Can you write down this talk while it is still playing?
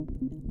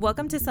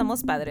Welcome to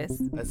Somos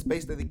Padres. A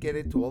space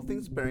dedicated to all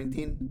things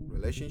parenting,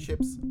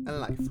 relationships,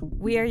 and life.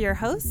 We are your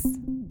hosts,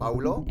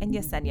 Paulo and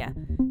Yesenia.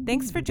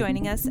 Thanks for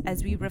joining us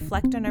as we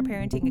reflect on our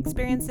parenting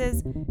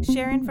experiences,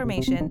 share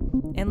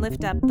information, and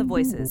lift up the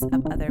voices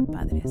of other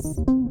padres.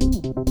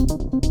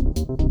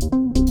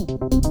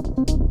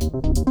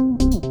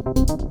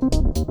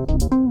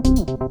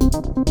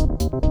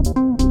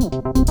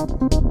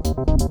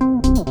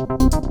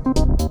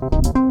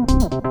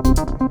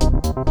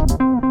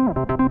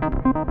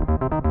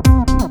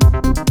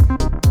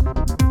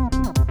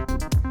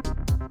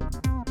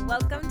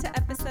 Welcome to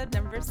episode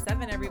number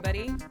 7,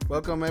 everybody.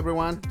 Welcome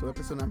everyone to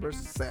episode number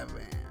 7.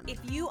 If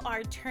you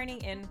are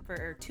tuning in,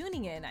 for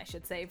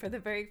the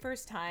very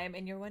first time,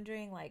 and you're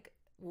wondering, like,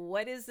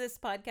 what is this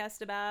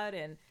podcast about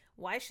and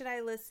why should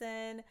I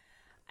listen?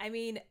 I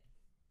mean,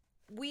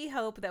 we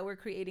hope that we're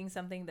creating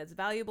something that's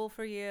valuable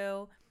for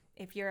you.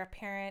 If you're a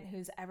parent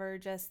who's ever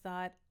just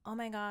thought, oh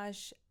my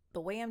gosh,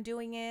 the way I'm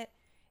doing it,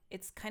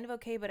 it's kind of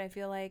okay, but I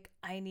feel like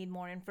I need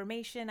more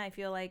information. I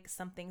feel like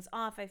something's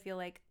off. I feel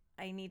like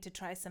I need to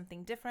try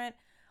something different.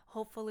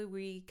 Hopefully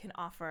we can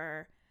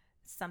offer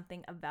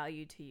something of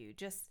value to you,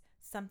 just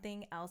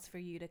something else for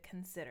you to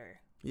consider.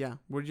 Yeah,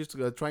 we're just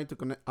trying to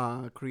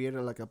create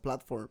a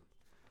platform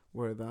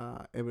where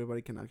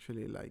everybody can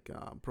actually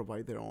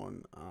provide their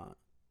own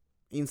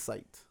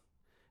insight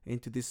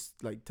into this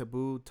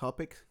taboo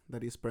topic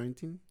that is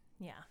parenting.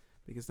 Yeah.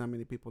 Because not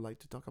many people like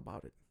to talk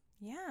about it.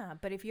 Yeah,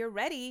 but if you're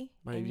ready,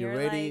 But and if you're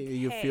ready, like,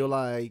 you hey, feel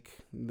like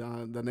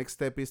the next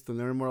step is to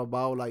learn more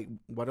about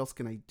what else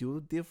can I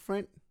do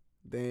different,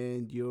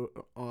 then you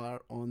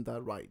are on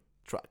the right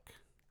track.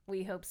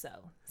 we hope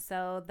so.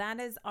 So that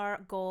is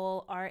our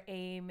goal. Our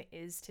aim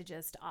is to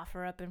just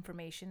offer up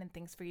information and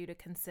things for you to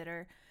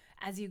consider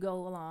as you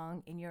go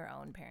along in your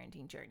own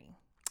parenting journey.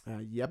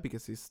 Yeah,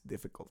 because it's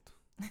difficult.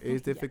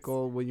 It's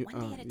difficult when you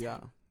One day at a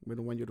time. we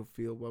don't want you to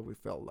feel what we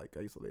felt like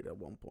isolated at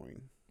one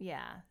point.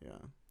 Yeah. Yeah.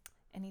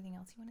 Anything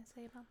else you want to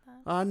say about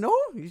that? No,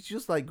 it's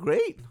just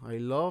great. I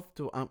love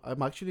to.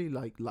 I'm actually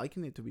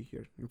liking it to be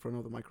here in front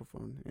of the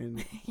microphone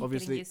and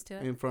obviously used to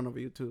it? in front of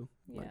you too,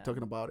 Yeah.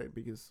 talking about it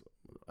because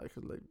I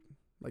could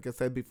like I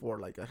said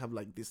before, I have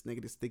this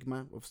negative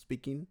stigma of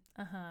speaking.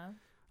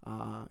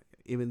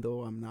 Even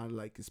though I'm not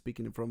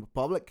speaking in front of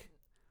public,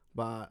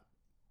 but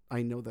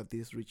I know that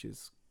this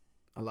reaches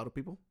a lot of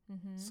people.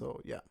 Mm-hmm.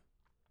 So yeah,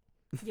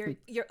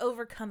 You're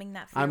overcoming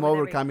that fear. I'm with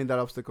overcoming that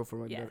obstacle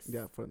Yes.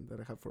 that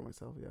I have for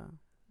myself. Yeah.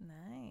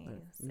 Nice.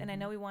 Right. And I Mhm.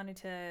 know we wanted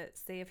to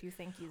say a few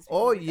thank yous.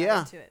 Oh, before we got yeah.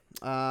 into it.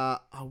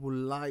 I would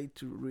like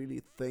to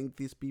really thank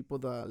these people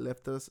that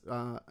left us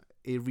a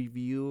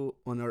review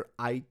on our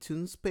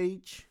iTunes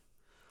page.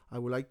 I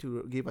would like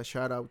to give a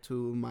shout out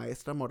to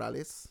Maestra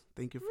Morales.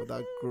 Thank you for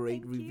that Woohoo,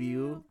 great thank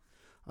review. you.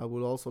 I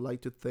would also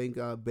like to thank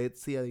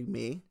Betsy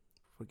Aime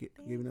for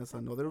giving us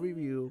another Betsy.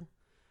 review.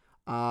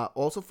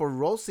 Also for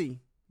Rosie,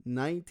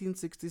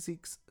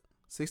 1966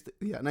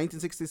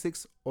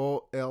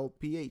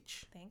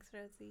 OLPH. Thanks,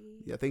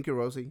 Rosie. Yeah, thank you,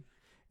 Rosie.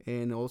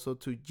 And also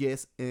to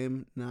Jess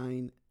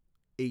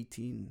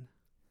M918.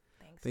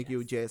 Thank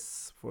you,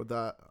 Jess, for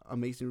that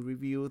amazing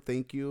review.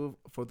 Thank you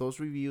for those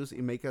reviews.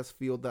 It makes us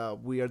feel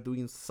that we are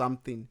doing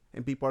something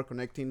and people are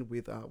connecting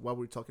with what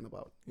we're talking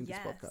about in this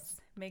podcast.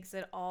 Makes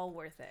it all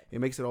worth it. It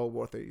makes it all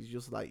worth it. It's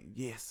just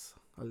yes,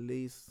 at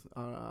least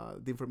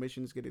the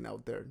information is getting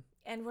out there.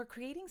 And we're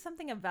creating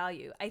something of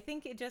value. I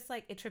think it just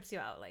it trips you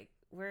out.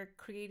 We're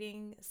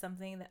creating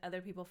something that other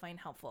people find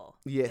helpful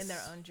Yes. in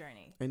their own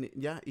journey. And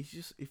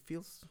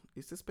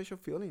it's a special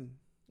feeling.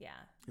 Yeah.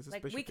 It's a We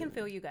special can feeling.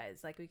 feel you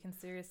guys. We can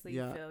seriously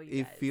Yeah, feel you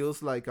it guys.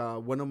 feels like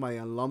one of my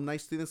alumni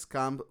students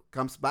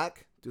comes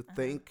back to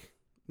thank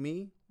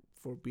me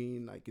for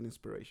being an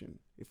inspiration.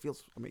 It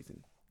feels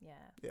amazing.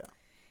 Yeah. Yeah.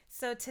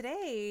 So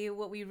today,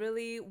 what we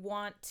really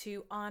want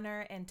to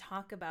honor and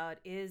talk about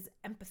is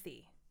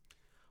empathy.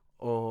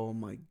 Oh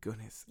my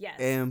goodness. Yes.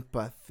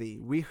 Empathy.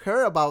 We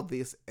heard about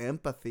this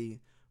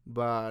empathy,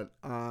 but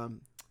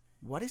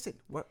what is it?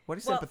 What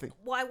is empathy?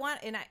 Well,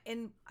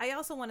 I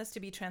also want us to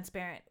be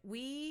transparent.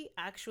 We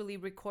actually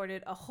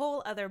recorded a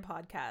whole other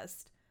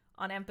podcast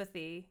on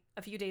empathy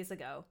a few days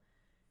ago,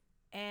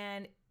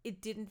 and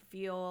it didn't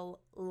feel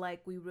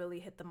like we really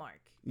hit the mark.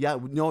 Yeah,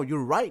 no,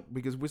 you're right,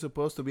 because we're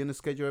supposed to be on a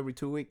schedule every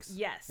 2 weeks.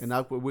 Yes. And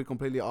now we're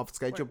completely off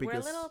schedule We're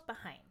because a little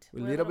behind.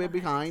 we're a little bit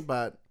behind,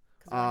 but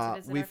 'Cause we went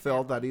to visit we our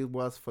felt that family. it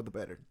was for the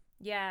better.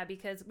 Yeah,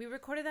 because we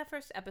recorded that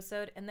first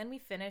episode and then we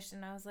finished,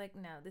 and I was like,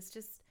 no,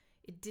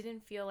 it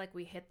didn't feel like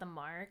we hit the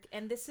mark.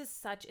 And this is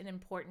such an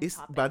important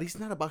topic. But it's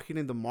not about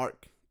hitting the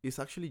mark. It's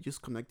actually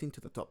just connecting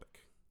to the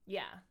topic.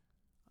 Yeah.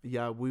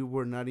 Yeah, we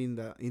were not in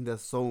the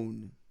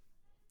zone.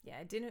 Yeah,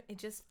 it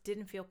just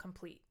didn't feel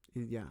complete.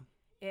 Yeah.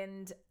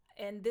 And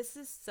this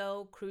is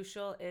so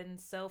crucial and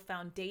so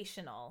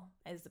foundational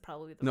is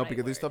probably the No, right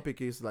because this word.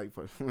 topic is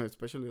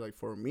especially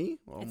for me.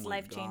 Oh It's my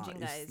life-changing,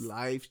 God, guys. It's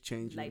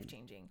life-changing.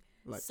 Life-changing.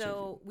 Life-changing.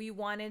 So we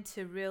wanted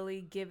to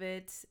really give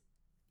it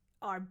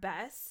our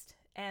best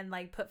and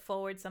put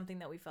forward something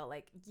that we felt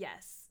like,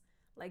 yes,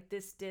 like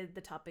this did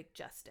the topic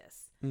justice.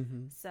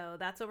 Mm-hmm. So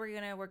that's what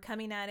we're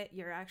coming at it.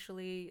 You're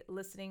actually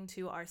listening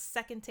to our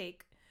second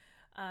take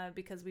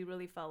because we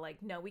really felt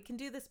like, no, we can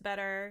do this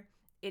better.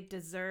 It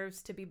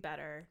deserves to be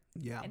better.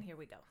 Yeah. And here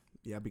we go.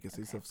 Yeah, because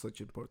it's Okay. of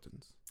such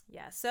importance.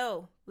 Yeah.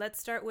 So let's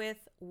start with,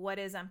 what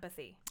is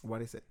empathy?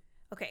 What is it?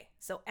 Okay.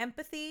 So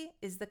empathy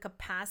is the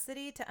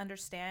capacity to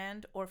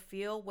understand or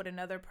feel what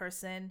another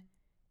person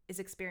is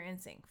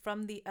experiencing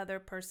from the other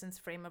person's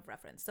frame of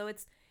reference. So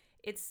it's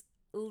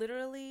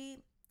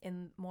literally,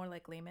 in more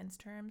like layman's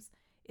terms,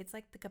 it's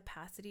like the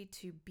capacity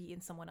to be in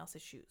someone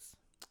else's shoes.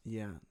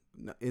 Yeah.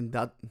 In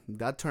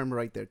that term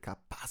right there,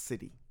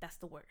 capacity. That's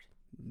the word.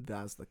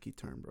 That's the key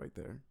term right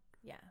there.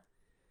 Yeah.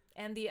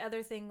 And the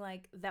other thing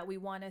like that we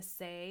want to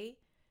say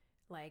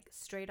like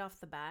straight off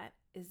the bat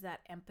is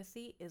that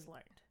empathy is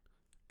learned.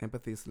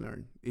 Empathy is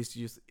learned. It's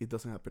just, it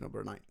doesn't happen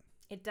overnight.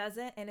 It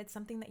doesn't, and it's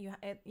something that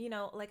you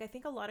know, like I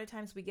think a lot of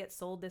times we get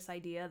sold this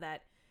idea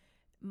that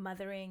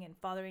mothering and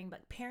fathering,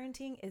 but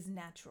parenting is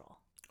natural,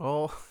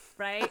 Oh,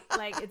 right?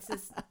 Like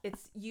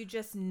it's you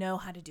just know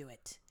how to do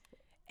it.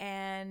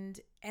 And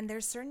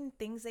there's certain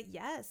things that,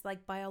 yes,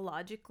 like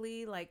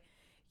biologically, like,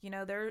 you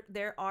know,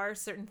 there are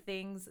certain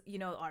things, you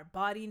know, our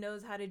body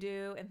knows how to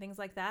do and things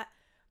like that.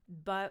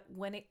 But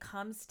when it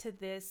comes to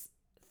this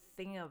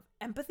thing of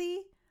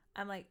empathy,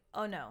 I'm like,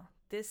 oh no,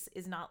 this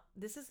is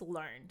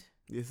learned.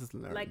 this is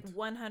learned. Like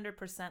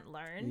 100%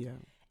 learned. Yeah.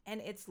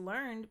 And it's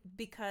learned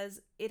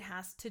because it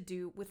has to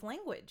do with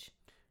language.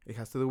 It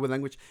has to do with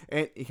language,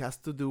 and it has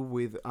to do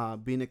with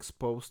being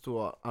exposed to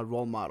a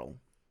role model,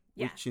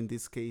 Yeah. which in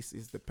this case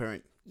is the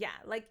parent. Yeah,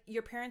 like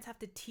your parents have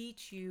to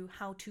teach you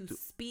how to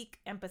speak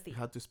empathy.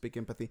 How to speak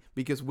empathy,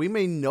 because we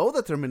may know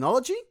the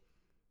terminology,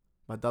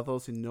 but that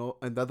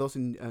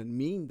doesn't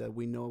mean that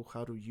we know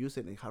how to use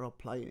it and how to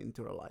apply it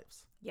into our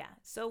lives. Yeah,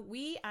 so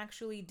we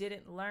actually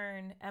didn't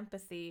learn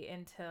empathy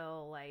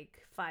until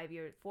like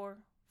 4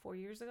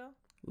 years ago.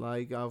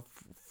 Like 4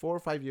 or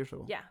 5 years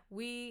ago. Yeah,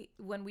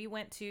 when we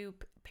went to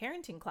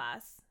parenting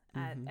class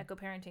at Mhm. Echo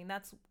Parenting,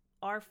 that's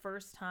our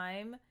first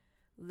time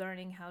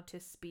learning how to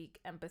speak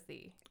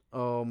empathy.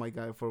 Oh my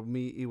God! For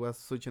me, it was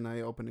such an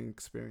eye-opening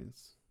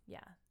experience.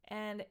 Yeah.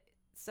 And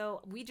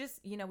so we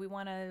just, you know, we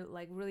want to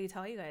like really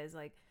tell you guys,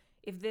 like,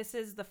 if this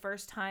is the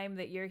first time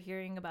that you're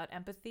hearing about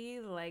empathy,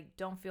 like,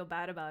 don't feel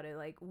bad about it.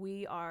 Like,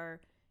 we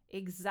are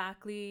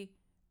exactly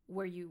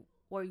where you,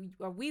 or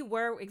we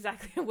were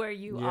exactly where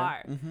you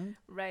are. Mm-hmm.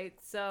 Right.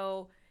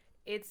 So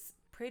it's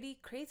pretty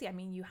crazy. I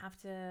mean, you have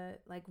to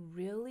like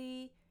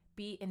really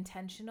be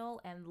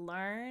intentional and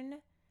learn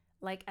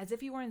like as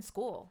if you were in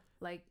school.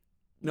 Like,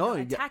 you know,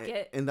 attack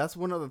it. And that's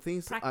one of the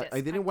things. Practice,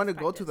 I didn't want to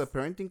go to the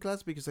practice. parenting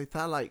class because I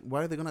thought, like,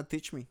 what are they gonna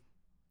teach me?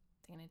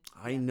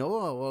 I know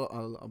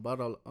about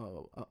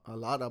a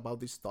lot about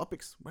these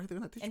topics. What are they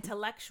gonna teach me?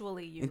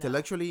 Intellectually, you know.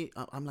 Intellectually,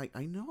 I'm like,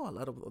 I know a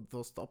lot of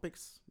those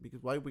topics.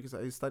 Because why? Because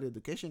I study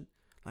education.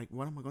 Like,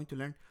 what am I going to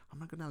learn? I'm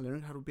not gonna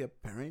learn how to be a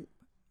parent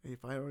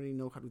if I already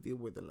know how to deal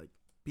with like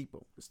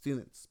people,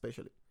 students,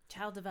 especially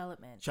Child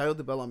development. child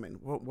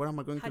development. What am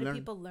I going How to do learn?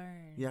 people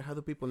learn? Yeah, how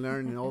do people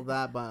learn and all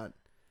that? But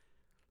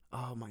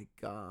oh my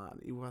God,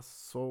 it was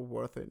so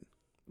worth it.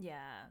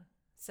 Yeah.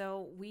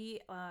 So we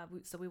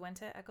went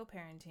to Echo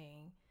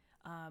Parenting,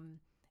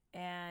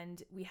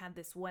 and we had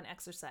this one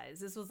exercise.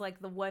 This was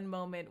like the one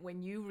moment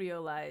when you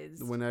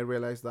realized, When I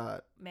realized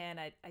that, man,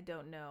 I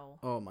don't know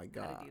oh my how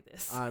God, to do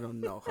this. I don't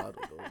know how to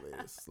do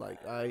this. Like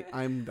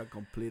I'm the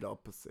complete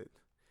opposite.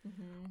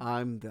 Mm-hmm.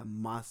 I'm the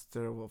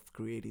master of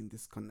creating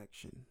this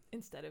connection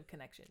Instead of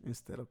connection.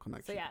 instead of So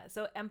connection. yeah,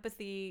 so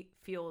empathy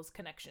fuels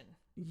connection.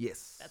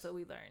 Yes. That's what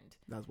we learned.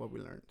 That's what we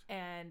learned.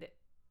 And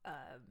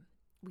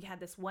we had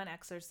this one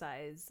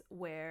exercise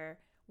where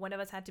one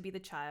of us had to be the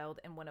child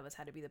and one of us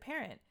had to be the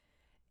parent.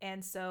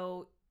 And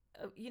so,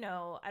 you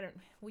know,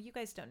 you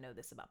guys don't know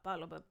this about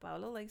Paulo, but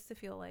Paulo likes to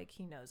feel like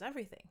he knows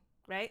everything,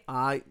 right?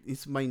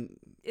 It's my.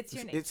 It's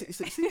your nature.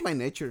 It's my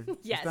nature.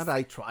 Yes. It's not that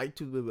I try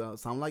to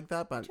sound like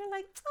that, but You're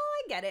like,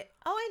 oh, I get it.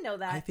 Oh, I know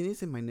that. I think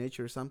it's in my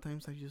nature.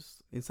 Sometimes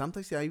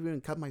sometimes I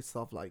even cut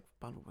myself like,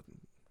 Pablo,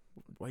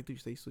 why do you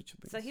say such a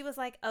thing? So he was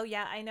like, oh,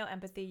 yeah, I know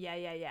empathy. Yeah,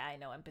 I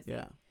know empathy.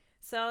 Yeah.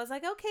 So I was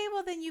like, okay,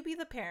 well, then you be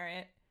the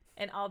parent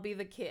and I'll be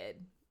the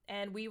kid.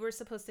 And we were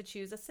supposed to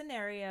choose a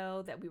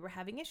scenario that we were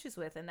having issues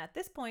with. And at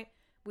this point,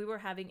 we were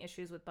having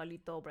issues with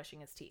Paulito brushing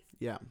his teeth.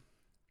 Yeah.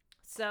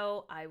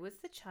 So I was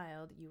the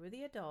child, you were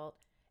the adult.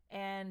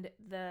 And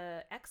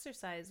the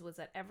exercise was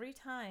that every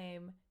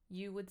time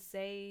you would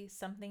say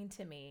something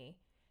to me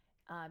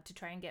to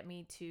try and get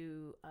me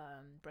to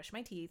brush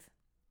my teeth,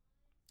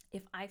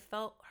 if I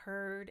felt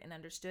heard and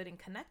understood and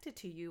connected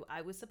to you,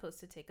 I was supposed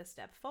to take a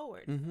step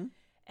forward. Mm-hmm.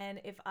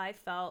 And if I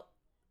felt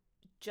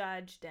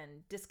judged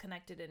and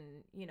disconnected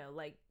and, you know,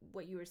 like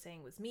what you were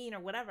saying was mean or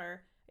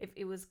whatever, if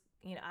it was,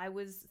 you know, I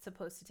was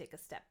supposed to take a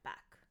step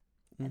back.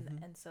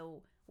 Mm-hmm. And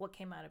so what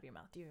came out of your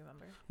mouth? Do you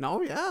remember?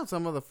 No, yeah.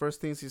 Some of the first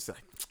things is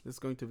like, it's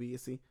going to be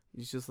easy.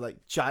 It's just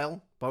like,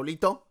 child,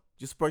 Paulito,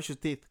 just brush your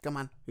teeth. Come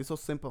on. It's so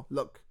simple.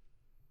 Look.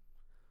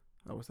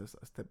 I was a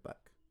step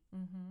back.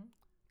 Mm-hmm.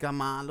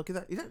 Come on, look at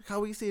that. You know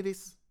how easy it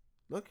is.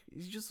 Look,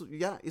 it's just,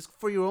 yeah, it's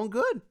for your own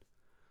good.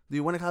 Do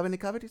you want to have any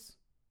cavities?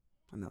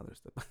 Another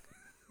step.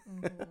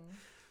 Mm-hmm.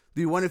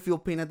 Do you want to feel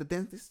pain at the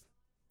dentist?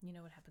 You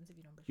know what happens if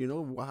you don't brush? You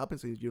know what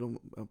happens if you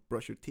don't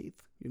brush your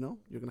teeth? You know,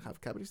 you're going to have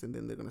cavities and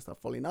then they're going to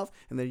start falling off.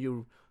 And then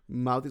your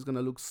mouth is going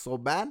to look so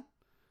bad.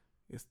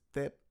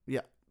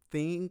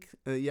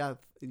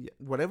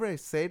 Whatever I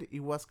said, it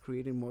was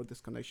creating more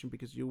disconnection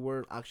because you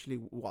were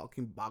actually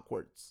walking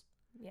backwards.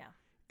 Yeah.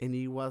 And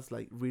it was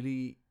like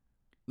really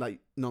like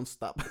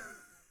nonstop.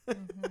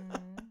 Mm-hmm.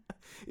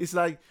 It's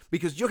like,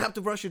 because you have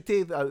to brush your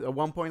teeth. At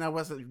one point I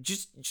was like, you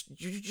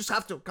just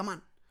have to, come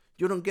on.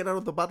 You don't get out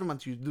of the bathroom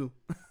until you do.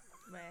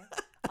 Right.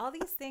 All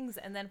these things.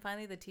 And then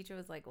finally the teacher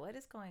was like, what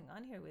is going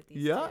on here with these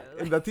Yeah. two?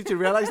 And the teacher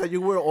realized that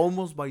you were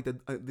almost by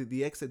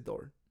the exit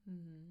door.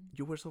 Mm-hmm.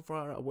 You were so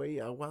far away.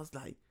 I was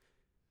like,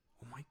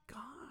 oh my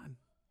God.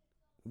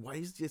 Why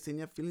is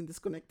Yesenia feeling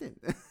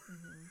disconnected?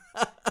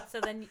 Mm-hmm. So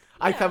then,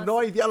 I have no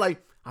idea.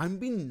 Like, I'm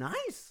being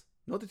nice.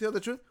 Not to tell the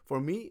truth. For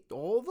me,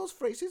 all those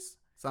phrases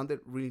sounded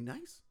really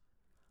nice.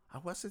 I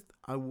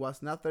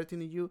was not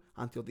threatening you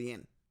until the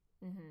end.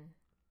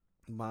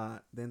 Mm-hmm.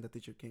 But then the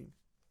teacher came.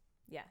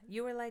 Yeah.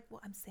 You were like,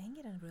 well, I'm saying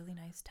it in a really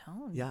nice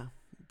tone. Yeah.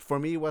 For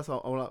me, it was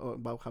all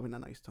about having a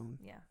nice tone.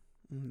 Yeah.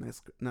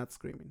 Not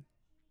screaming.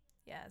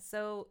 Yeah.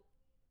 So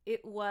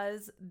it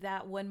was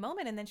that one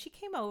moment. And then she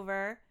came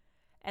over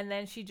and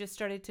then she just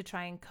started to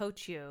try and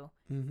coach you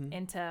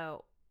into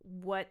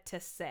what to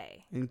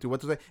say. Into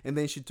what to say. And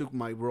then she took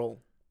my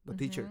role, the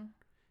teacher.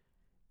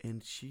 Mm-hmm.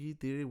 And she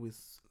did it with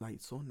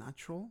like so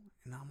natural.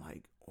 And I'm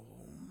like,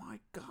 oh my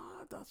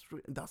God,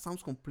 that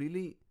sounds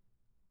completely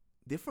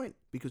different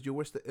because you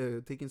were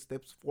taking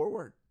steps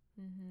forward.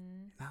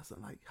 Mm-hmm. And I was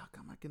like, how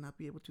come I cannot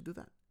be able to do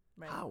that?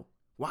 Right. How?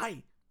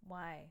 Why?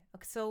 Why?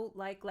 Okay, so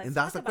like, let's And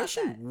that's talk the about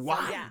question. that.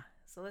 Why? So, yeah.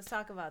 So let's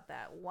talk about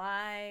that.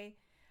 Why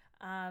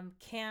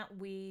can't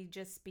we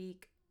just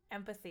speak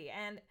empathy?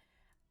 And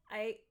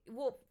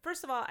well,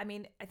 first of all, I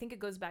mean, I think it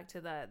goes back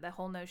to the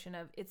whole notion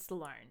of it's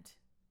learned,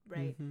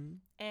 right? Mm-hmm.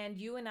 And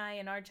you and I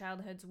in our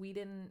childhoods, we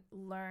didn't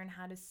learn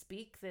how to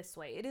speak this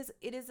way.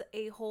 It is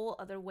a whole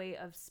other way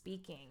of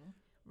speaking,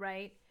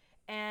 right?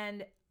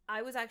 And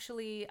I was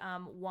actually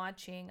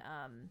watching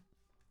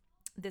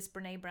this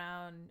Brene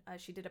Brown.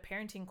 She did a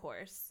parenting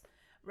course,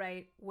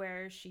 right,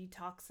 where she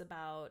talks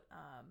about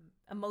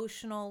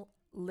emotional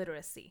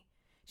literacy.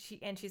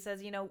 She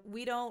says, you know,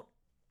 we don't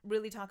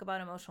really talk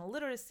about emotional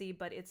literacy,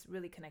 but it's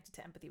really connected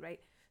to empathy, right?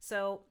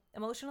 So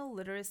emotional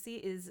literacy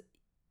is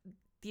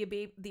the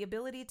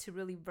ability to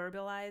really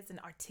verbalize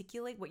and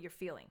articulate what you're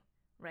feeling,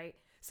 right?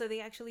 So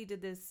they actually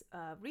did this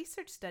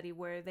research study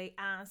where they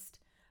asked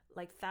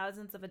like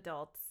thousands of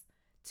adults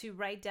to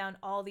write down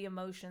all the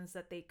emotions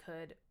that they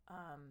could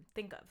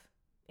think of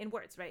in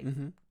words, right?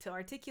 Mm-hmm. To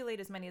articulate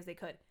as many as they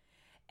could.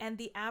 And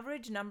the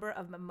average number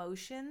of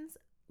emotions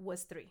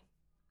was 3.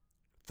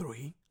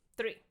 3?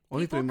 3.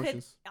 Only People 3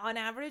 emotions. could, on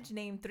average,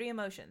 name 3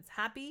 emotions: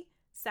 happy,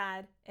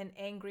 sad, and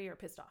angry or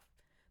pissed off.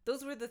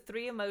 Those were the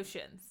 3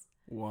 emotions.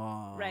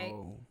 Wow. Right.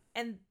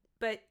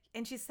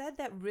 And she said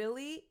that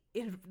really,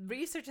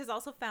 research has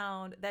also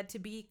found that to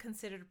be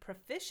considered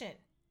proficient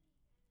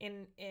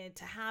in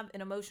to have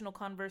an emotional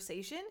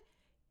conversation,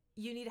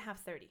 you need to have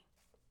 30.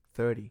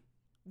 30.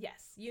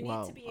 Yes, you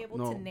Wow. need to be able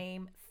No. to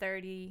name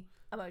 30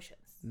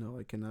 emotions. No,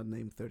 I cannot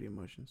name 30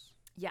 emotions.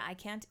 Yeah, I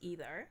can't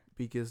either.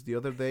 Because the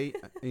other day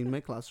in my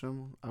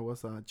classroom, I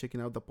was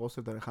checking out the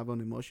poster that I have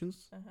on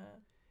emotions,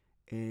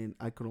 and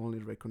I could only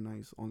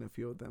recognize only a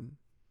few of them.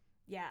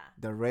 Yeah.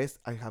 The rest,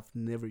 I have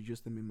never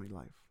used them in my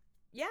life.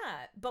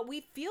 Yeah, but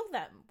we feel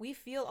them. We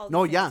feel all the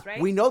No, things, yeah,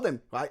 right? we know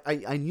them.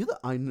 I knew that.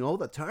 I know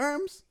the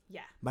terms,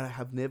 Yeah. but I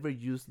have never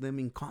used them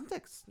in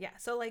context. Yeah.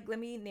 So like, let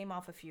me name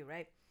off a few,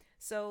 right?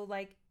 So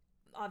like,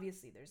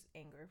 obviously there's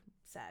anger,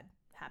 sad,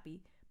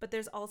 happy, but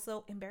there's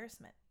also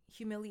embarrassment,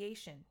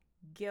 humiliation,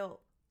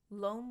 guilt,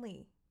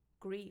 lonely,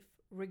 grief,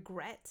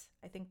 regret.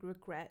 I think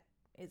regret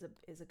is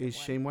a good Is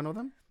one. shame one of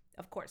them?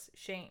 Of course,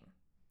 shame,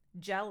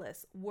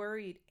 jealous,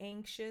 worried,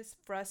 anxious,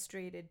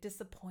 frustrated,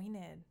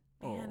 disappointed.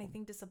 Man, I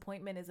think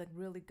disappointment is a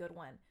really good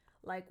one.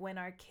 Like when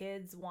our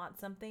kids want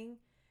something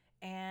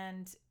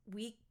and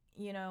we,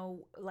 you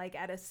know, like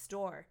at a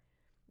store,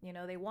 you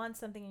know, they want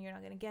something and you're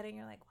not going to get it. And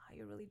you're like, wow,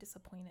 you're really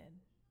disappointed.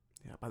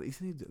 Yeah, but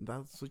isn't it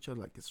that's such a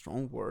like a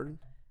strong word?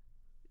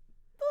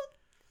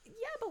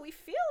 Yeah, but we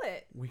feel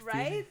it, We feel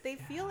right? it, They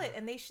feel yeah. it,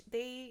 and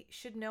they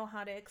should know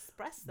how to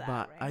express that,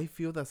 But right? I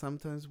feel that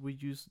sometimes we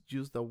use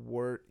the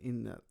word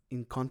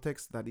in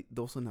context that it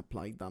doesn't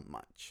apply that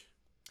much.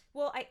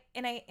 Well,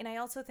 I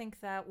also think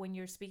that when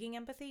you're speaking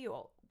empathy,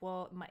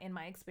 in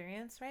my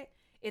experience, right,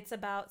 it's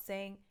about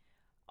saying,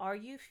 are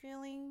you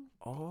feeling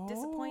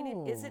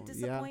disappointed? Is it Yeah.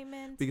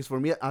 disappointment? Because for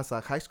me, as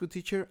a high school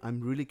teacher, I'm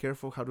really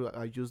careful how do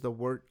I use the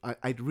word.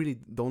 I really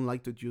don't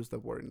like to use the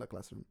word in the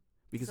classroom.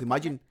 Because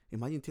imagine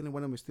telling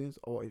one of my students,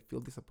 "Oh, I feel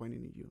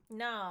disappointed in you."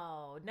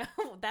 No,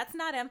 that's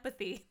not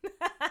empathy.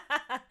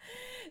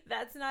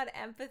 That's not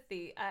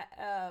empathy.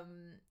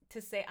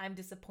 To say I'm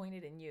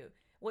disappointed in you.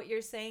 What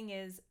you're saying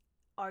is,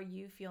 are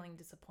you feeling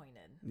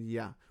disappointed?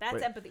 Yeah. That's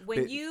but, empathy.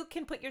 When but- you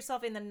can put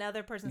yourself in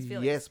another person's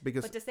feelings. Yes,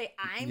 because But to say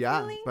I'm yeah,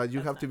 feeling, but you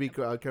that's have to not be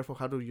empathy. careful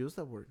how to use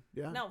that word.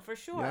 Yeah. No, for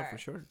sure. Yeah, for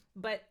sure.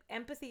 But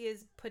empathy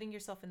is putting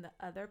yourself in the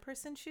other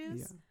person's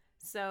shoes. Yeah.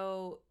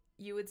 So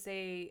you would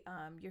say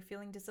you're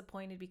feeling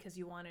disappointed because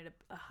you wanted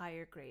a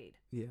higher grade.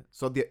 Yeah.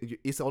 So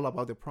it's all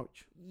about the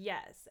approach.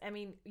 Yes, I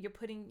mean you're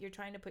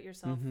trying to put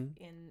yourself Mhm.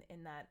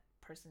 in that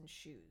person's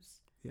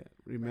shoes. Yeah.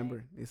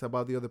 Remember, it's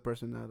about the other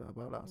person, not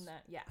about us.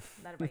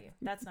 Not about you.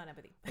 That's not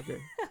empathy.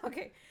 Okay.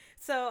 Okay.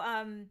 So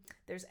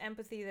there's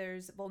empathy,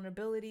 there's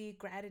vulnerability,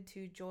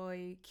 gratitude,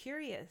 joy,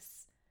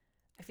 curious.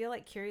 I feel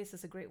like curious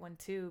is a great one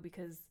too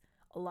because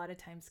a lot of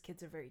times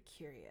kids are very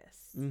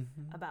curious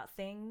Mm-hmm. about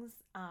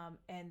things,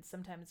 and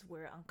sometimes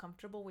we're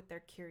uncomfortable with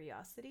their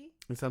curiosity.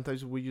 And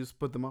sometimes we just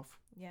put them off.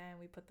 Yeah, and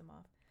we put them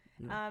off.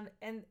 Yeah.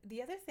 And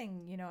the other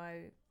thing,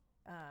 I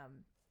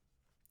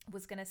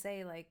was gonna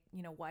say, like,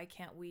 why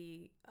can't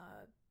we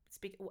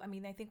speak? I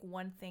mean, I think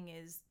one thing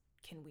is,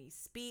 can we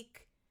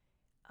speak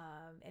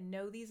and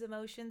know these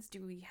emotions?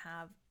 Do we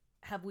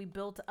have we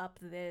built up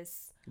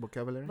this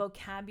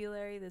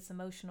Vocabulary. this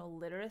emotional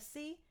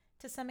literacy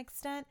to some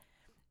extent?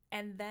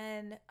 And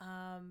then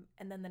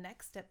the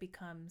next step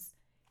becomes,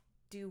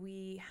 do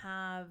we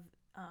have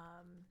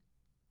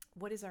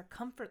what is our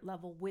comfort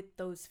level with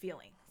those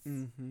feelings?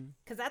 Mm-hmm.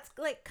 Because that's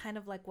like kind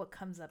of like what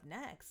comes up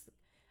next.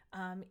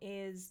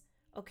 Is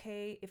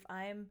okay if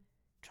I'm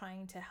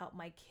trying to help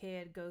my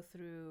kid go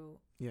through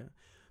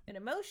an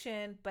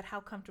emotion, but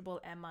how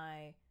comfortable am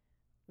I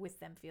with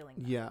them feeling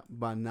that? Yeah,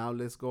 but now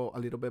let's go a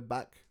little bit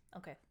back.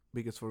 Okay.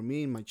 Because for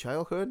me, in my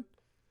childhood,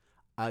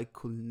 I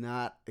could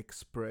not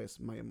express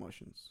my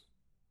emotions.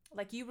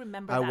 Like you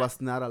remember I that.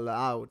 was not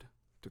allowed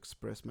to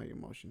express my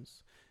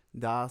emotions.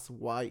 That's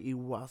why it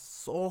was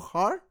so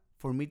hard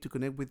for me to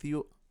connect with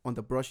you on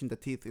the brushing the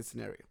teeth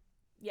scenario.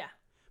 Yeah.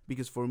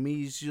 Because for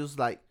me, it's just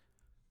like,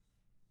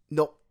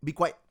 no, be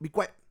quiet, be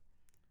quiet.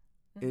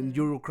 Mm-hmm. And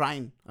you were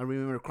crying. I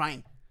remember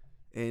crying.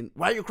 And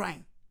why are you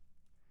crying?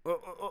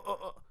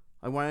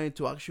 I wanted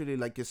to actually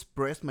like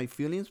express my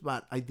feelings,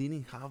 but I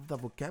didn't have the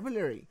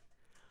vocabulary.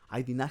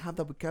 I did not have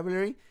the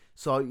vocabulary.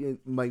 So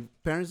my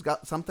parents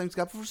sometimes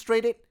got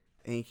frustrated.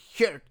 And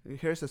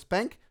here's a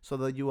spank so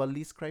that you at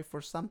least cry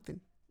for something.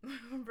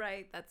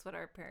 Right. That's what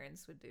our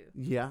parents would do.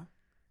 Yeah.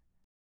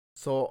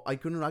 So I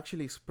couldn't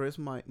actually express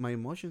my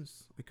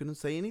emotions. I couldn't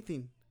say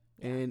anything.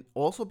 Yeah. And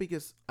also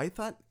because I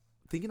thought,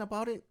 thinking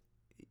about it,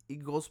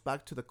 it goes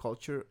back to the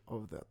culture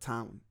of the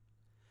town.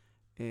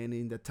 And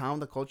in the town,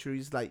 the culture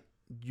is like,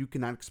 you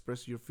cannot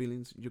express your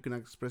feelings. You cannot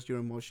express your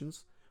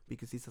emotions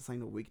because it's a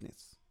sign of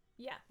weakness.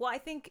 Yeah. Well, I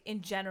think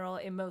in general,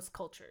 in most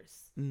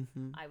cultures,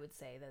 Mm-hmm. I would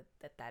say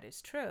that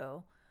is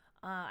true.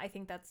 I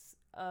think that's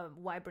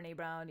why Brene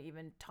Brown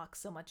even talks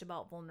so much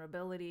about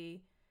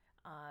vulnerability,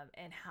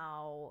 and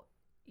how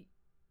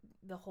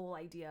the whole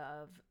idea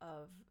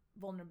of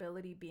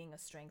vulnerability being a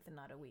strength and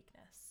not a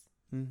weakness.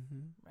 Mm-hmm.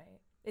 Right.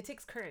 It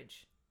takes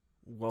courage.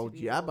 Well, be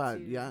yeah, able but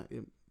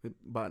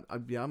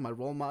to- yeah, my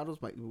role models,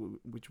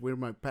 which were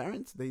my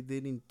parents, they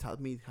didn't tell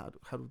me how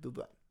to do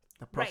that.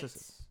 The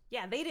processes. Right.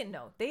 Yeah, they didn't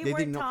know. They They weren't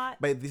didn't know. taught.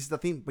 But this is the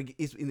thing. But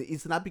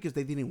it's not because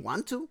they didn't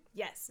want to.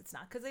 Yes, it's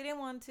not because they didn't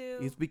want to.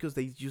 It's because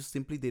they just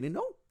simply didn't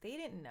know. They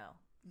didn't know.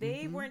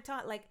 They Mhm. weren't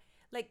taught.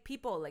 Like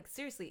people, like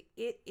seriously,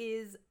 it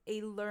is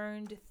a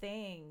learned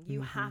thing.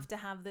 You Mhm. have to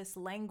have this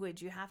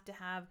language. You have to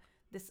have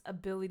this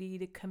ability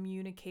to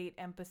communicate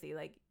empathy.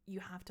 Like you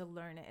have to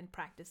learn it and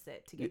practice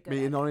it to get good But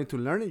at in it. order to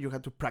learn it, you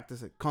have to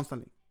practice it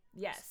constantly.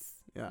 Yes.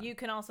 Yeah. You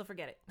can also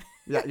forget it.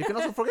 Yeah, you can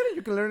also forget it.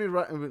 You can learn it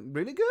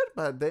really good,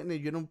 but then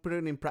if you don't put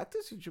it in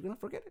practice, you're gonna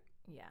forget it.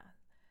 Yeah.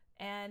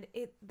 And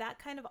that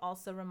kind of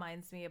also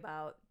reminds me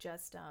about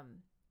just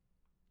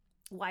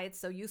why it's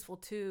so useful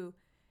too,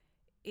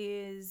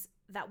 is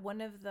that one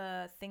of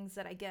the things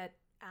that I get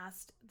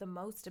asked the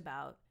most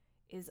about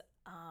is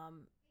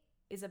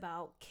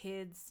about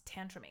kids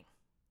tantruming,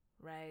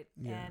 right?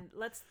 Yeah. And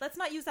let's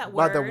not use that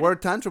word. But the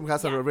word tantrum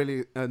has Yeah. a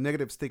really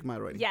negative stigma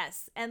already.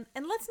 Yes, and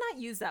let's not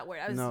use that word.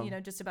 I was No.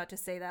 just about to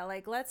say that.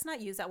 Like, let's not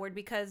use that word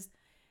because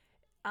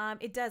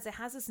it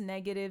has this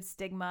negative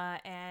stigma,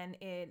 and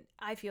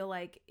I feel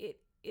like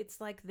it's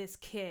like this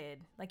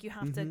kid. Like you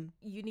have to,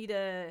 you need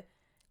to,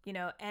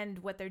 end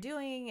what they're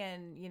doing,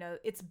 and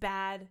it's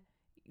bad,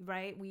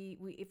 right? We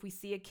if we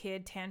see a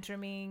kid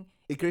tantruming,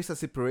 It creates a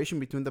separation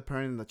between the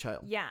parent and the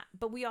child. yeah,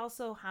 but we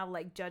also have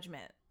like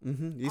judgment.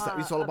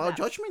 It's all of about that.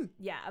 judgment.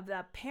 Yeah, of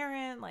that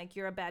parent, like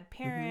you're a bad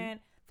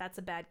parent, that's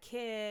a bad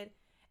kid.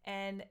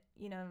 And,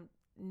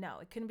 no,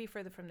 it couldn't be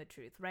further from the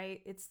truth,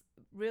 right? It's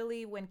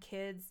really when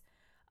kids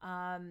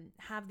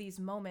have these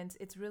moments,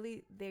 it's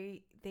really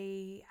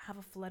they have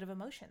a flood of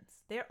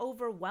emotions. They're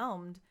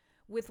overwhelmed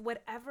with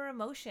whatever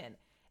emotion.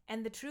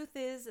 And the truth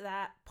is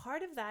that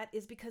part of that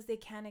is because they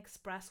can't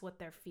express what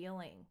they're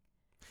feeling.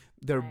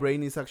 Their Right.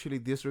 brain is actually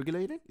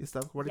dysregulated. Is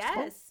that what it's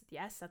called?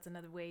 Yes, that's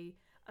another way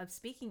of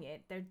speaking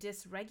it. They're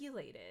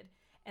dysregulated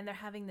and they're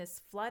having this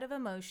flood of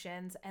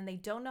emotions and they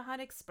don't know how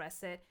to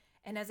express it.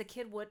 And as a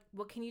kid, what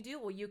can you do?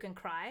 Well, you can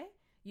cry,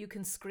 you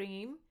can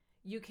scream,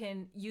 you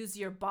can use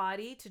your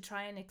body to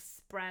try and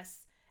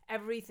express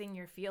everything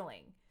you're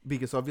feeling.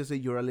 Because obviously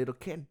you're a little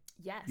kid.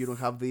 Yes. You don't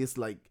have this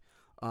like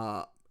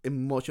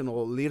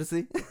emotional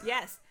literacy.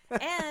 Yes.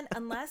 And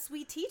unless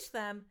we teach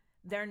them,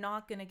 they're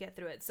not going to get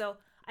through it. So,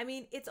 I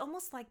mean, it's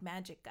almost like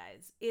magic,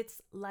 guys.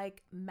 It's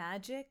like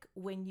magic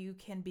when you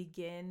can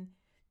begin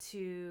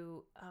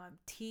to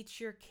teach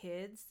your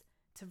kids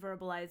to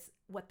verbalize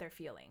what they're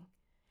feeling.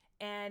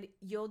 And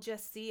you'll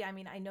just see, I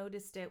mean, I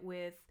noticed it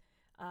with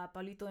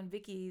Paulito and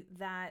Vicky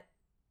that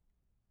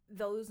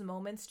those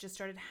moments just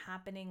started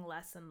happening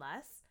less and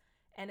less.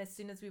 And as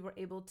soon as we were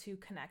able to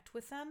connect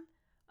with them,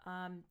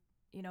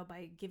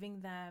 by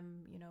giving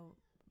them,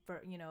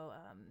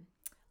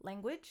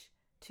 language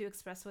to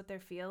express what they're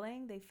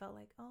feeling, they felt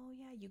like, oh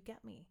yeah, you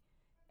get me.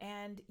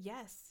 And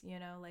yes,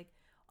 like,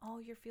 oh,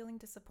 you're feeling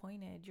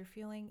disappointed. You're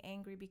feeling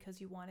angry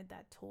because you wanted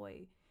that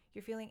toy.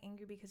 You're feeling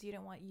angry because you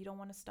don't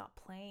want to stop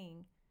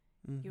playing.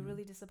 Mm-hmm. You're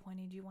really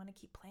disappointed. You want to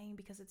keep playing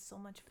because it's so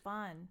much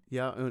fun.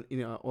 Yeah,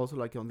 and also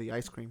like on the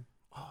ice cream.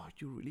 Oh,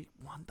 you really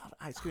want that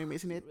ice cream,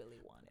 isn't it? You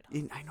really want it.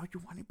 And I know you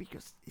want it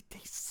because it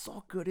tastes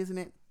so good, isn't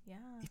it? Yeah.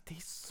 It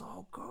tastes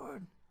so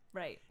good.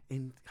 Right.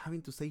 And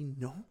having to say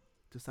no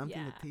to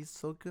something that tastes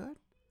so good.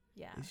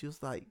 Yeah. It's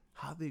just like,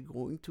 how they're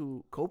going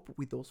to cope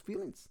with those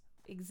feelings.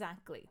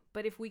 Exactly.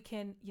 But if we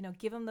can,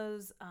 give them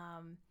those,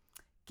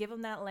 give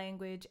them that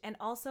language and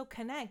also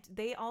connect.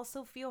 They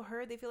also feel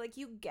heard. They feel like,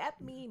 you get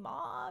me,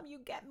 Mom. You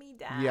get me,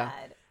 Dad. Yeah.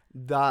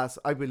 That's,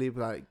 I believe,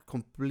 like,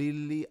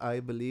 completely, I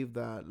believe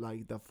that,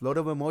 like, the flood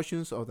of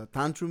emotions or the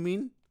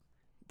tantruming,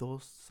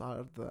 those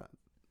are the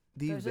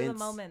events. Are the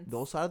moments.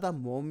 Those are the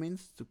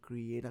moments to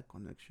create a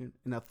connection,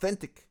 an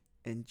authentic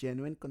and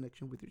genuine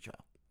connection with your child.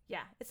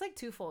 Yeah, it's like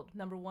twofold.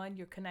 Number one,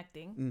 you're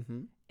connecting.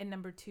 Mm-hmm. And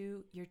number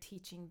two, you're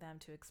teaching them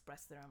to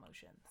express their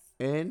emotions.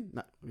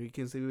 And you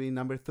can say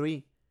number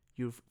three,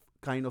 you're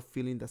kind of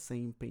feeling the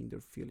same pain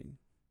they're feeling.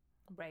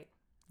 Right.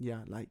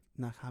 Yeah, like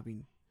not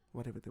having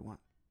whatever they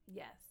want.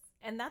 Yes.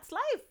 And that's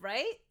life,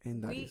 right?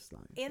 And that is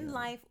life. In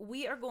life,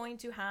 we are going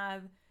to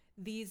have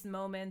these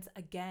moments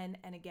again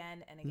and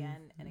again and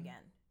again and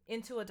again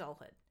into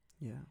adulthood.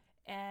 Yeah.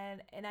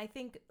 And I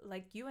think,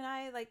 like, you and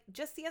I, like,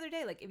 just the other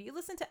day, like, if you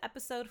listen to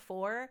episode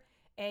 4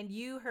 and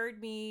you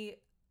heard me,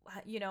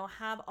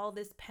 have all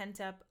this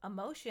pent up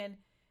emotion,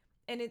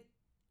 and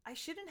I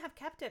shouldn't have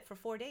kept it for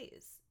 4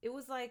 days. It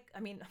was like,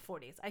 4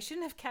 days. I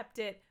shouldn't have kept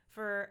it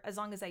for as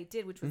long as I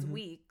did, which was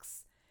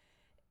weeks.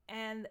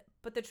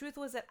 But the truth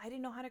was that I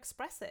didn't know how to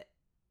express it.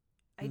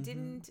 I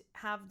didn't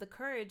have the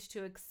courage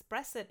to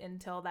express it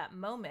until that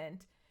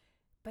moment.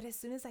 But as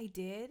soon as I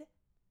did,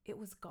 it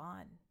was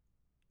gone.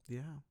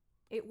 Yeah.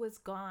 It was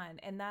gone.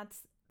 And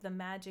that's the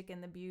magic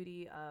and the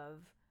beauty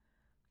of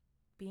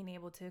being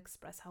able to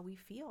express how we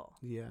feel.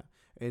 Yeah.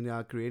 And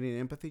creating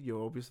empathy,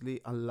 you're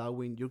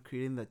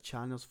creating the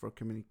channels for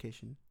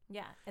communication.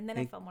 Yeah. And then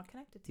I felt more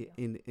connected to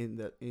you.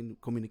 In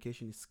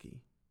communication is key.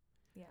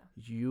 Yeah.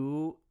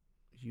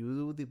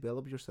 You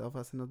develop yourself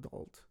as an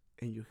adult,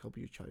 and you help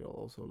your child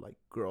also like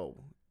grow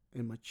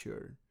and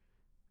mature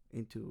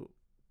into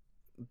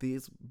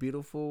this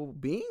beautiful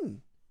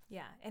being.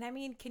 Yeah.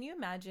 And can you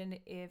imagine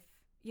if,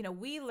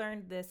 we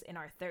learned this in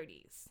our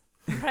 30s,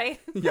 right?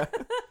 Yeah.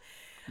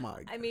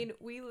 My God.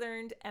 We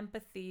learned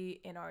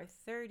empathy in our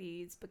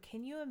 30s, but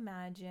can you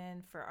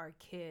imagine for our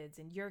kids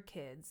and your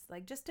kids,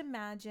 like, just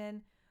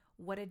imagine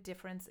what a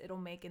difference it'll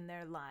make in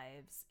their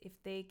lives if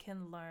they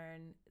can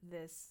learn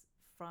this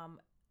from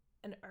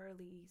an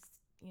early,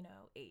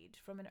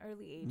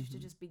 age, to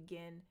just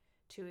begin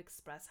to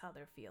express how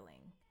they're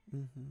feeling.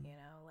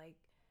 Like,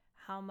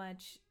 how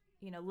much,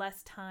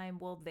 less time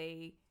will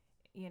they,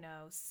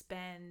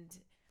 spend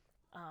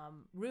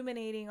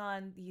ruminating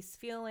on these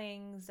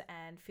feelings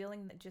and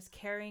feeling that, just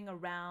carrying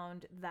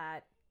around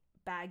that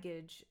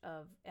baggage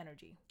of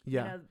energy,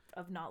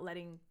 of not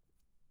letting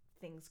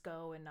things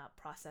go and not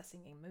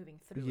processing and moving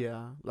through.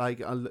 Yeah,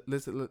 like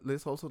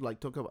let's also like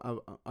talk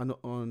about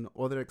on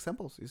other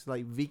examples. It's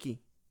like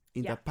Vicky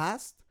in the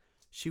past,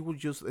 she would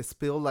just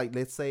spill, like,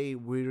 let's say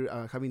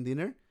we're having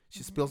dinner,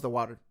 she spills the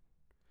water.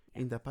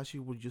 In the past, she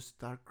would just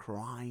start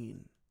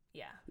crying.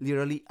 Yeah,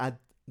 literally at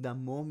the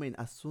moment,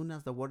 as soon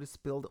as the water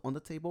spilled on the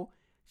table,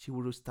 she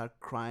would start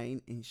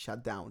crying and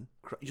shut down,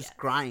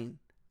 crying.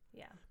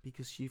 Yeah,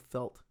 because she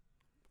felt,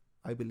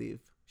 I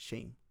believe,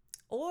 shame.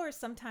 Or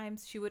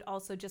sometimes she would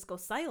also just go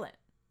silent.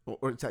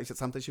 Or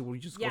sometimes she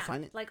would just go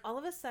silent. Like, all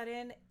of a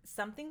sudden,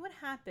 something would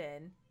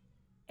happen,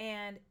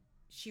 and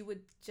she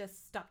would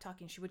just stop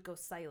talking. She would go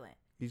silent.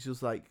 It's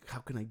just like, how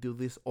can I do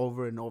this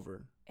over and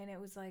over? And it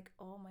was like,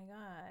 oh my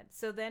God.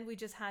 So then we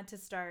just had to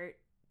start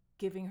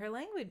giving her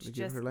language.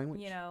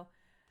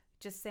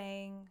 Just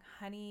saying,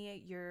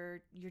 honey,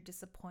 you're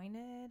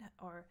disappointed,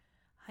 or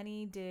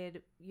honey,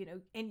 did,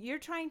 and you're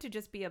trying to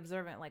just be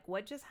observant. Like,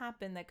 what just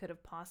happened that could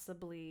have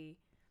possibly,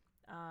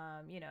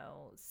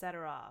 set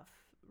her off,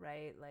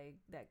 right? Like,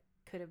 that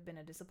could have been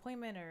a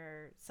disappointment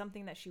or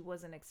something that she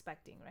wasn't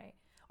expecting, right?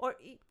 Or,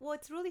 well,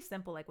 it's really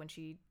simple. Like when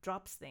she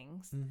drops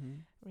things,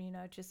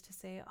 just to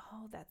say,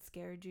 oh, that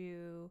scared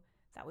you.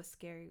 that was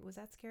scary. Was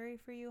that scary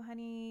for you,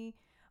 honey?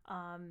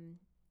 Um,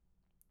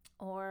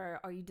 or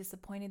are you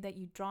disappointed that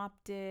you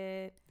dropped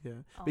it? Yeah,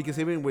 because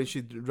even when Or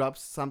she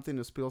drops something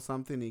or spills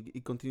something,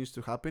 it continues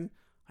to happen.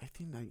 I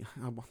think like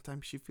at one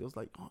time she feels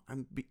like, oh,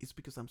 it's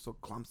because I'm so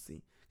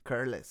clumsy,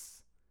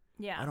 careless.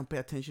 yeah, I don't pay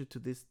attention to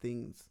these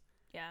things,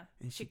 yeah,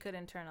 and she could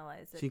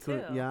internalize she it too.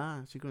 could,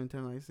 yeah, she could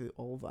internalize it,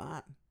 all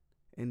that,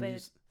 and But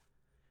just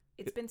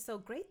it's been so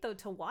great though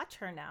to watch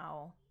her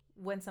now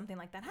when something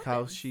like that how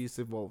happens. she's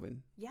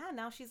evolving. Yeah,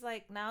 now she's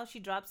like, now she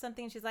drops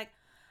something and she's like,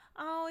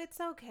 oh, it's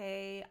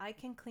okay, I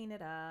can clean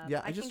it up, Yeah,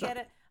 I I can just get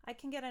dropped. it, I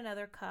can get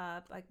another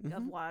cup like of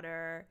Mm-hmm.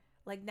 water.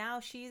 Like now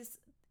she's,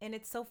 and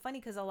it's so funny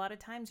because a lot of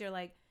times you're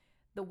like,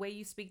 the way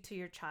you speak to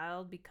your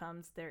child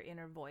becomes their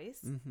inner voice.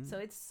 Mm-hmm. So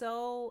it's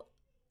so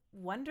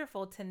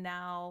wonderful to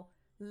now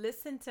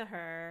listen to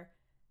her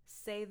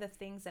say the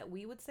things that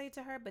we would say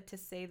to her, but to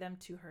say them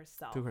to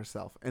herself. To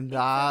herself, and It's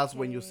that's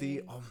when you see,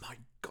 okay. oh my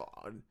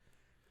god,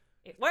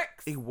 It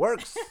works. it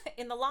works.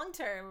 In the long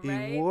term, It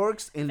right?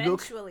 works, and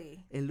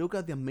Eventually. look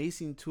at the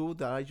amazing tool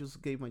that I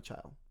just gave my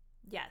child.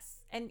 Yes.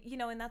 And you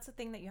know, and that's the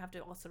thing that you have to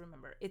also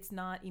remember. It's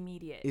not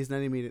immediate. It's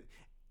not immediate.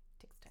 It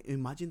takes time.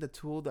 Imagine the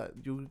tool that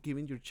you're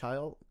giving your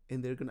child,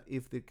 and they're gonna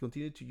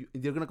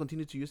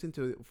continue to use it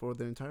for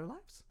their entire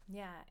lives.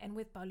 Yeah, and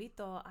with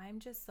Paulito, I'm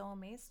just so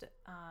amazed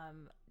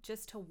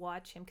just to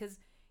watch him because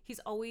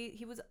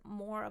he was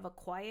more of a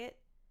quiet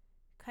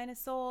kind of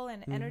soul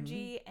and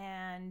energy,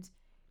 and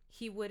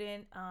he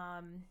wouldn't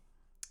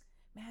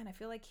man, I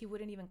feel like he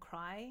wouldn't even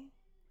cry,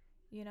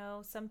 you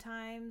know,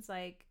 sometimes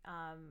like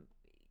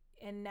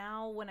and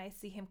now when I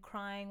see him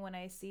crying, when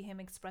I see him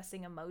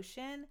expressing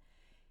emotion,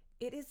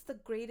 it is the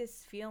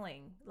greatest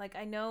feeling. Like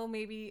I know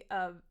maybe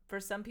for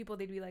some people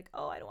they'd be like,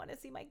 "Oh, I don't want to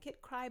see my kid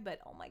cry," but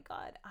oh my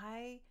god,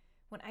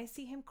 when I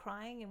see him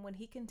crying and when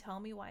he can tell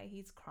me why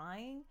he's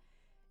crying,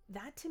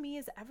 that to me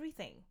is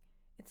everything.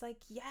 It's like,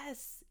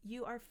 yes,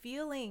 you are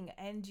feeling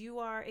and you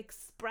are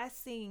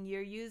expressing,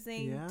 you're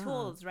using Yeah.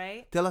 tools,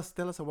 right? Tell us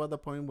about the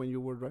point when you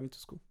were driving to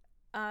school.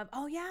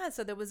 Oh yeah,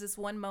 so there was this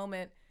one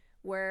moment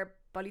where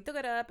Paulito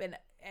got up and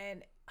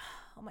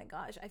oh my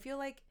gosh, I feel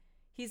like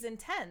he's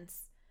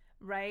intense,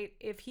 right?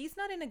 If he's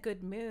not in a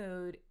good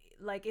mood,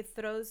 like it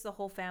throws the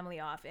whole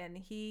family off, and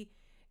he,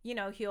 you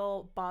know,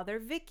 he'll bother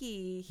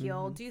Vicky,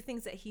 he'll do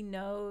things that he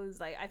knows.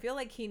 Like I feel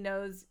like he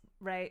knows,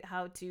 right,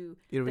 how to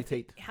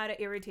Irritate. how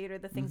to irritate her,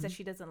 the things that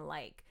she doesn't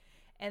like.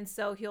 And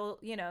so he'll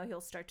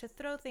start to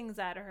throw things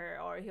at her,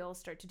 or he'll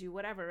start to do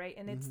whatever, right?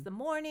 And it's the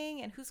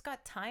morning, and who's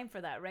got time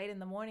for that, right? In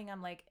the morning,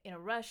 I'm like in a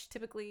rush.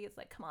 Typically, it's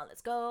like, come on,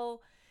 let's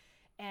go.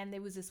 And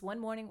there was this one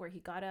morning where he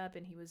got up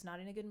and he was not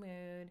in a good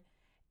mood.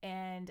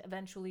 And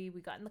eventually we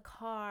got in the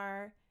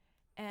car,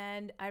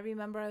 and I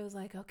remember I was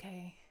like,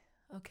 okay,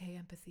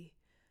 empathy.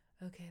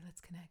 Okay, let's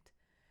connect.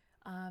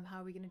 How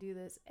are we going to do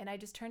this? And I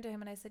just turned to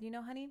him and I said, you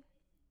know, honey,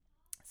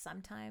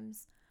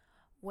 sometimes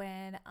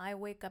when I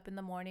wake up in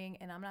the morning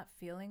and I'm not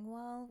feeling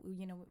well,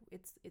 you know,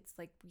 it's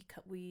like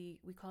we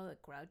call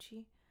it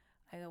grouchy.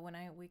 When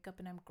I wake up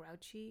and I'm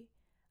grouchy,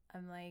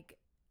 I'm like,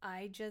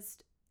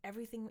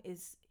 everything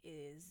is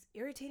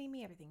irritating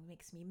me. Everything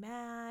makes me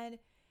mad.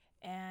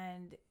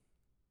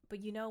 But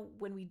you know,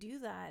 when we do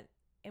that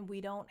and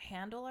we don't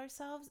handle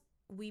ourselves,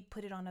 we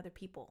put it on other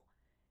people.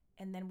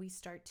 And then we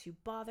start to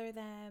bother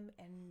them,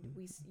 and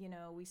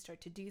we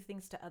start to do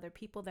things to other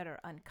people that are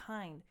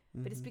unkind.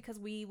 But it's because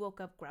we woke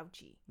up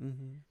grouchy.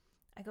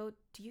 I go,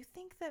 do you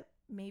think that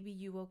maybe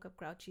you woke up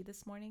grouchy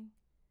this morning?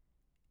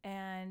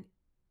 And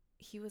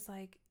he was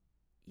like,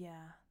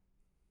 yeah.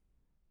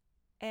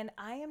 And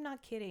I am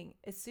not kidding.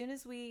 As soon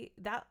as we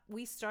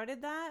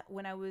started that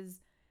when I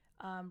was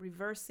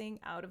reversing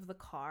out of the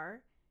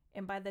car,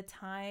 and by the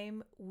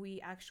time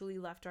we actually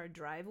left our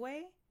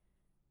driveway,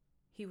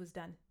 he was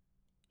done.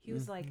 He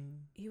was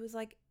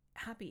like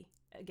happy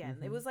again.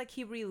 It was like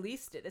he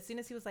released it. As soon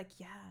as he was like,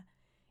 yeah,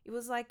 it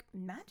was like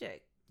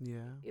magic.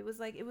 Yeah. It was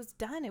like, it was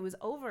done. It was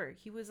over.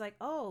 He was like,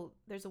 oh,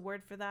 there's a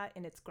word for that,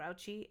 and it's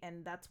grouchy,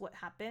 and that's what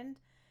happened.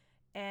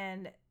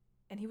 And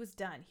he was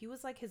done. He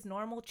was like his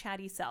normal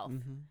chatty self,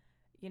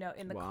 you know,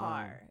 in the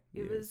car.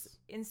 It was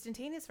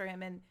instantaneous for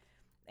him.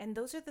 And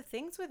those are the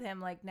things with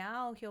him. Like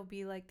now he'll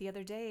be like, the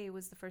other day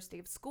was the first day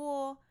of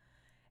school,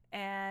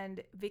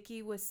 and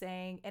Vicky was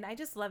saying, and I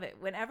just love it.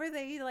 Whenever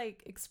they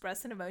like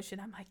express an emotion,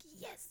 I'm like,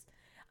 yes.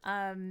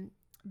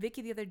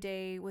 Vicky the other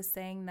day was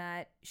saying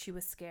that she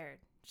was scared.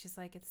 She's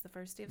like, it's the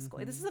first day of school.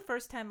 This is the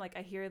first time like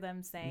I hear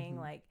them saying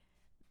like,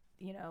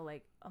 you know,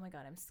 like, oh my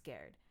God, I'm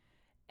scared.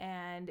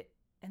 And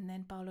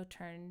then Paulo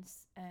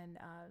turns to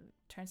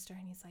her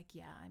and he's like,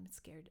 yeah, I'm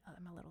scared.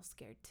 I'm a little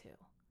scared too.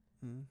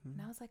 And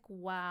I was like,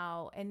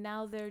 wow. And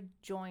now they're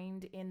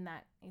joined in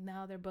that.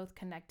 Now they're both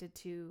connected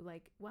to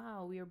like,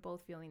 wow, we are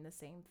both feeling the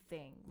same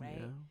thing,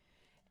 right?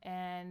 Yeah.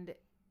 And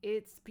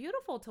it's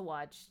beautiful to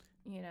watch,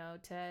 you know,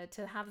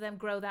 to have them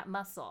grow that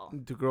muscle.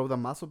 To grow the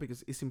muscle,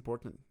 because it's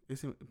important.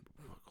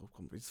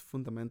 It's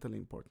fundamentally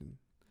important.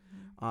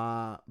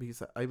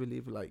 Because I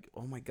believe like,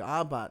 oh my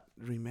God, but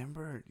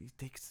remember,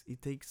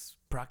 it takes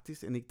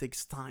practice and it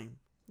takes time.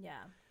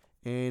 Yeah.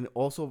 And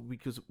also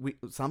because we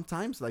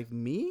sometimes, like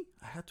me,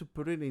 I had to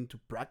put it into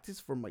practice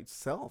for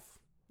myself.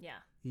 Yeah.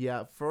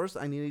 Yeah, first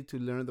I needed to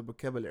learn the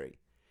vocabulary,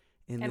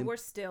 and And then we're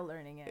still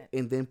learning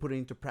it. put it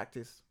into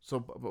practice.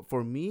 So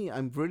for me,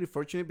 I'm really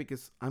fortunate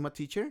because I'm a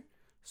teacher.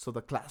 So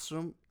the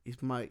classroom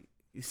is my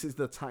this is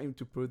the time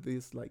to put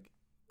this like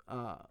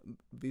uh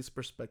these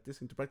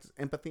perspectives into practice,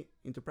 empathy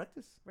into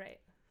practice, Right.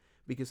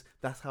 because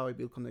that's how I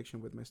build connection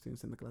with my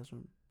students in the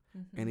classroom,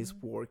 and it's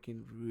Mhm.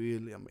 working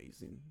really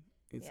amazing.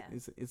 It's Yeah.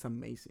 it's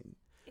amazing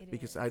It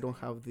because is, I don't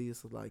right? have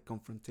these like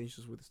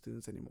confrontations with the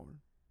students anymore,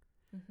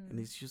 and Mhm.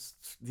 it's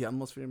just the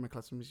atmosphere in my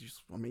classroom is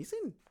just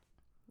amazing.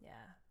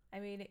 Yeah. I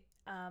mean,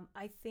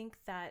 I think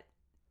that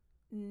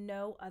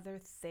no other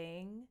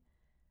thing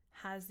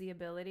has the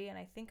ability, and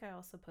I think I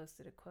also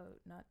posted a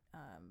quote not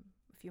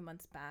a few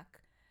months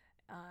back,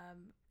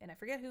 and I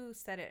forget who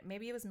said it.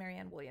 Maybe it was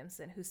Marianne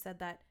Williamson who said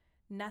that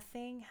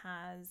nothing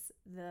has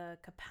the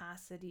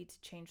capacity to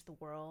change the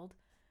world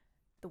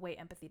the way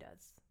empathy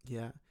does.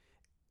 Yeah,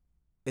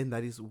 and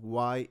that is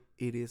why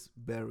it is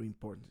very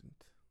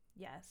important.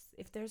 Yes,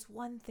 if there's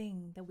one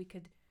thing that we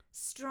could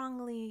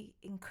strongly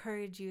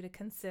encourage you to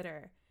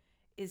consider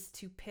is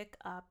to pick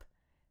up,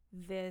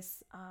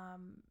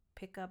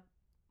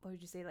 what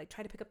would you say, like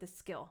try to pick up the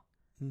skill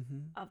Mm-hmm.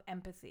 of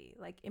empathy,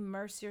 like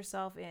immerse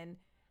yourself in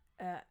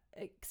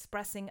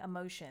expressing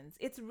emotions.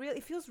 It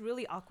feels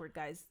really awkward,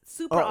 guys.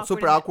 Super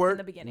In awkward.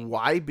 the beginning.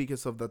 Why?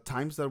 Because of the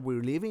times that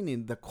we're living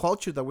in, the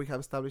culture that we have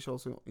established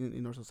also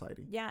in our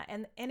society. Yeah,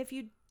 and if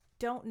you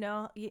don't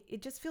know,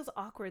 it just feels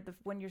awkward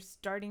when you're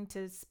starting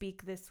to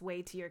speak this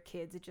way to your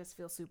kids. It just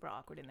feels super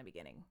awkward in the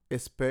beginning.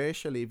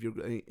 Especially if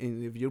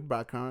if your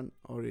background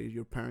or if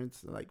your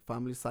parents like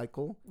family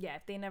cycle, Yeah,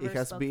 if they never it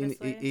has spoke been this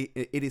way.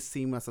 it is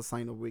seen as a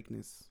sign of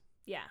weakness.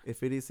 Yeah,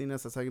 If it is seen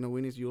as a sign of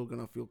weakness, you're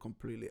gonna feel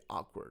completely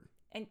awkward,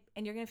 and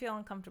you're gonna feel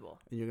uncomfortable.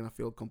 and you're gonna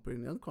feel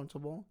completely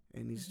uncomfortable,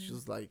 and it's Mhm.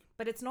 just like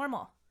But it's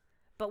normal.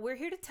 But we're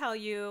here to tell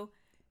you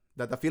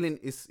that the feeling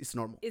is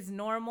normal. is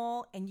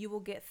normal, and you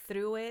will get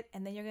through it,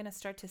 and then you're going to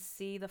start to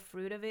see the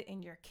fruit of it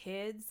in your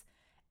kids,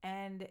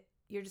 and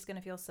you're just going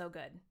to feel so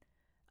good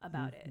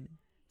about it. Mhm.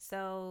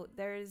 So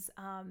there's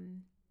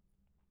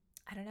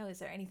I don't know, is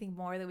there anything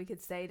more that we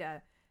could say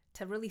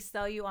to really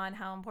sell you on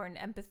how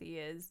important empathy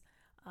is?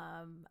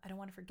 I don't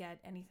want to forget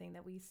anything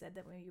that we said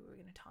that we were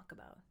going to talk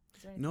about.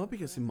 Is there anything No, before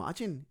because that?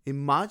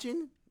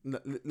 imagine,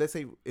 let's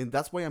say, and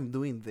that's why I'm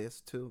doing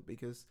this too.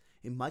 Because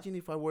imagine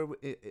if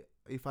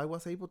I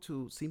was able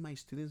to see my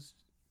students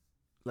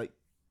like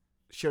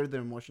share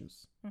their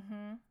emotions,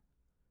 Mhm.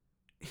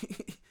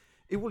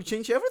 it will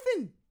change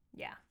everything.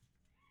 Yeah.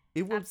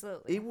 It will,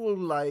 Absolutely. it will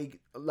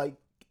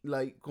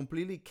like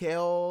completely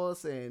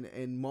chaos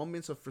and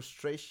moments of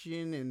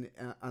frustration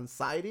and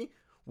anxiety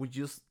would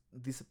just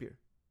disappear.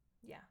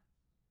 Yeah.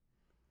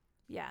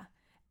 Yeah.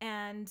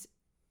 And,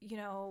 you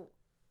know,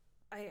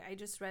 I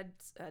just read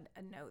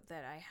a note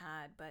that I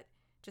had, but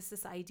just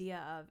this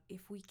idea of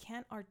if we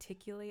can't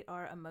articulate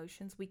our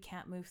emotions, we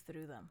can't move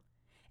through them.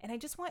 And I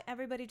just want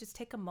everybody to just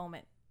take a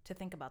moment to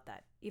think about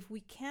that. If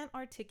we can't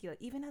articulate,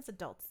 even as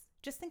adults,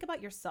 just think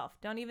about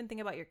yourself. Don't even think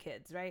about your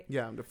kids, right?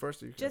 Yeah, I'm the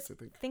first you have Just to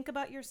think. think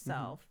about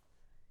yourself.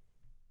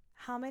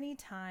 How many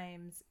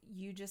times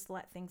you just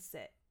let things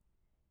sit,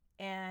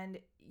 and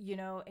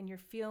and you're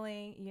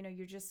feeling,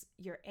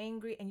 you're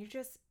angry, and you're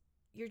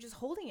just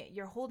holding it.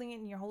 You're holding it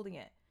and you're holding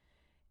it.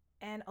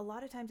 And a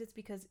lot of times it's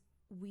because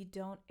we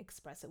don't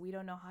express it. We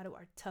don't know how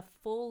to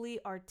fully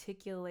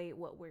articulate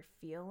what we're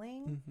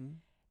feeling. Mm-hmm.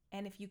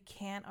 And if you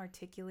can't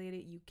articulate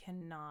it, you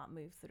cannot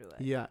move through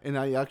it. Yeah, and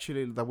I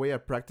actually the way I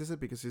practice it,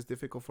 because it's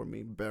difficult for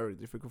me, very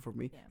difficult for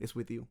me, Yeah. is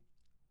with you.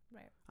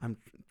 Right. I'm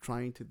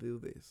trying to do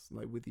this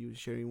like with you,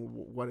 sharing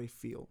what I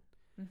feel,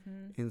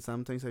 Mm-hmm. and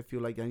sometimes I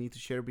feel like I need to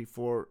share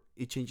before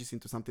it changes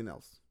into something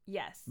else,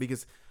 Yes.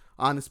 because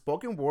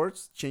unspoken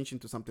words change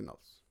into something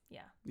else.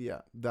 Yeah.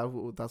 Yeah,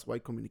 that's why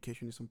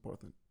communication is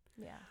important.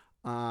 Yeah.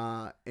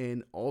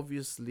 And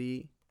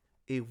obviously,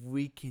 if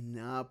we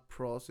cannot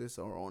process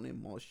our own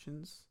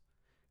emotions,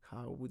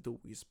 how do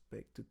we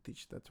expect to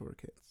teach that to our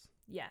kids?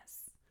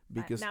 Yes.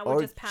 Because now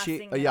we're just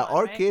passing it our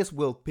on, right? kids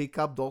will pick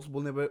up those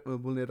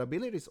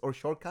vulnerabilities or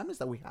shortcomings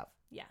that we have.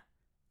 Yeah.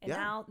 And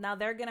Yeah. now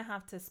they're gonna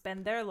have to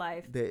spend their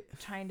life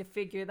trying to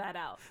figure that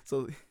out.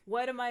 So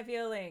What am I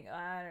feeling?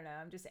 I don't know.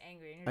 I'm just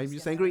angry. And you're I'm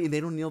just gonna- angry, and they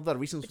don't know the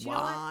reasons But you know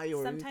why what?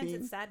 or Sometimes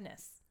anything. it's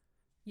sadness.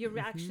 You're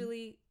Mhm.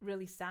 actually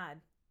really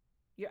sad.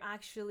 You're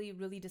actually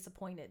really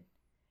disappointed.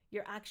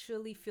 You're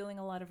actually feeling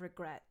a lot of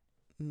regret,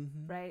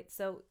 Mm-hmm. right?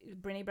 So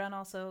Brene Brown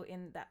also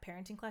in that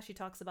parenting class, she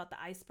talks about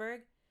the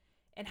iceberg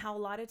and how a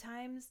lot of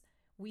times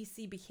we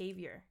see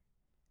behavior,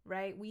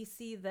 right? We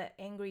see the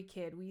angry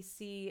kid. We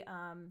see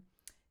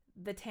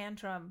the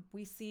tantrum.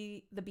 We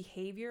see the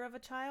behavior of a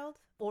child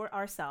or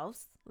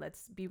ourselves.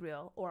 Let's be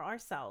real, or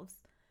ourselves.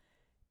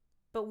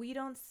 But we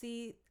don't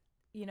see,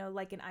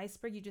 like an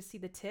iceberg, you just see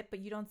the tip, but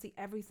you don't see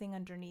everything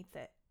underneath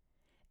it.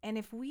 And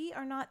if we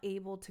are not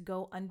able to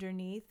go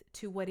underneath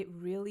to what it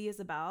really is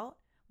about,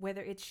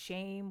 whether it's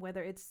shame,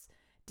 whether it's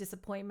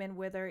disappointment,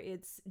 whether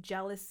it's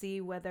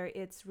jealousy, whether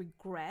it's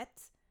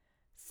regret,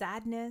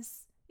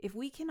 sadness, if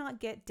we cannot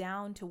get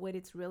down to what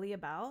it's really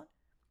about,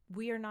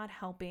 we are not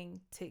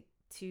helping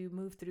to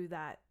move through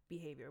that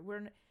behavior.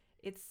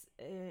 It's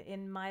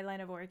in my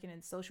line of work and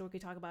in social work, we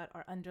talk about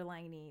our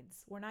underlying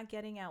needs. We're not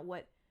getting at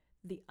what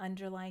the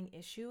underlying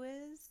issue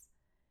is,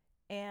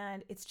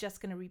 and it's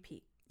just going to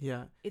repeat.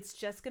 Yeah. It's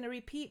just going to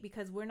repeat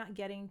because we're not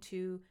getting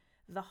to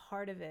the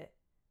heart of it.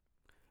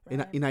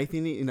 Right? And I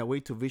think in a way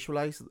to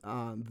visualize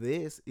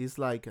this is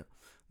like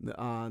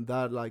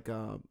that like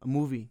a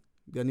movie,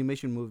 the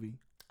animation movie.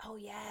 Oh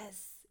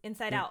yes,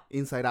 Inside Out.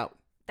 Inside Out.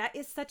 That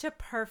is such a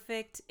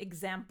perfect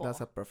example.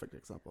 That's a perfect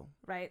example.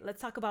 Right.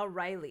 Let's talk about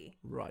Riley.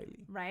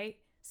 Right.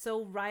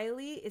 So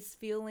Riley is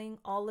feeling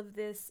all of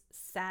this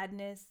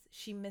sadness.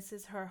 She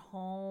misses her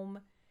home,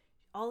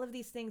 all of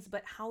these things.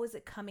 But how is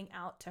it coming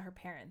out to her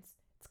parents?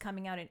 It's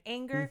coming out in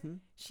anger. Mm-hmm.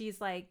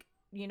 She's like,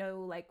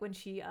 like when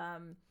she,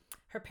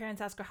 her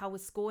parents ask her how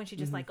was school, and she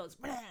just like goes,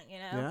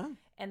 Yeah.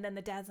 And then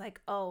the dad's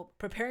like, oh,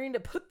 preparing to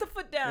put the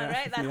foot down, Yeah.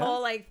 right? That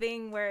whole like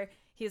thing where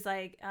he's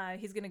like,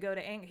 he's gonna go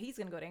to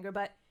anger,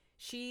 but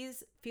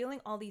she's feeling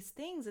all these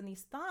things and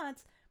these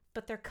thoughts,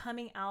 but they're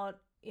coming out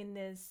in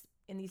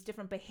these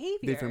different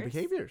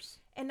behaviors.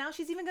 And now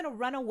she's even gonna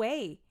run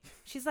away.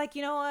 She's like,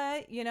 you know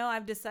what?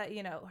 I've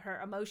decided.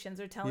 Her emotions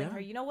are telling her,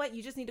 you know what?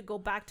 You just need to go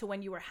back to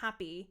when you were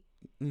happy.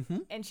 Mm-hmm.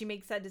 And she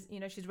makes that.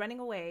 She's running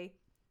away,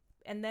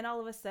 and then all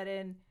of a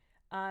sudden,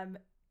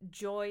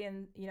 joy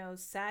and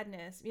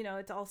sadness.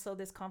 It's also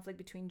this conflict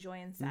between joy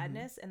and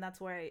sadness, and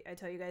that's where I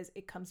tell you guys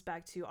it comes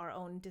back to our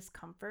own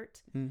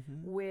discomfort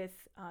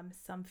with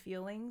some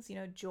feelings.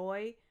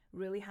 Joy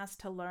really has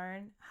to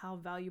learn how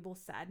valuable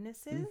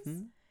sadness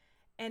is.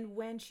 And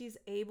when she's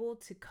able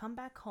to come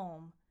back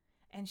home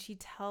and she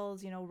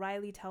tells,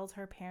 Riley tells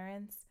her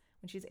parents,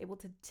 when she's able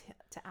to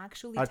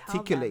actually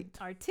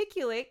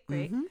articulate,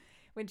 great.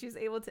 When she's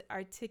able to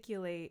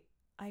articulate,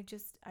 I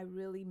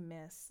really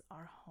miss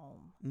our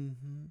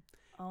home.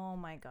 Oh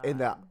my God.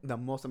 And the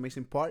most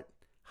amazing part,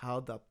 how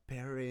the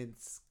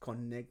parents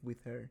connect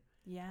with her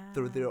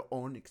through their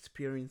own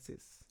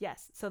experiences.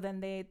 Yes. So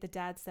then the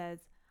dad says,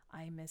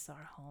 I miss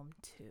our home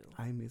too.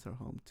 I miss our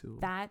home too.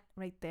 That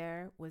right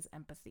there was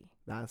empathy.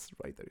 That's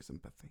right there is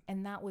empathy.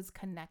 And that was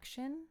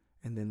connection.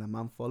 And then the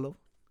mom followed.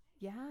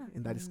 Yeah.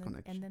 And that is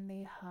connection. And then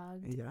they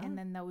hugged. Yeah. And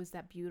then that was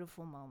that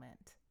beautiful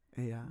moment.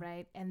 Yeah.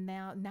 Right. And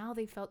now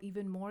they felt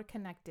even more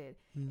connected.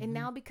 And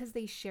now because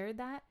they shared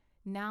that,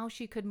 now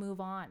she could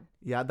move on.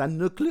 Yeah. That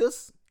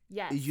nucleus.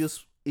 Yes.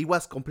 It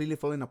was completely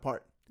falling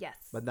apart. Yes.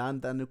 But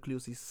then that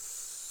nucleus is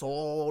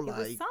so it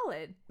was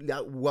solid.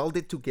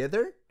 Welded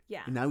together.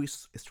 Yeah. And now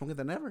it's stronger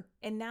than ever.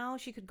 And now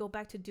she could go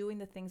back to doing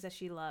the things that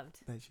she loved.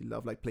 That she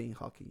loved, like playing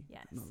hockey.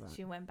 Yes.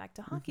 She went back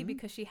to hockey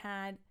because she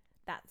had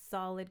that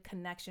solid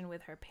connection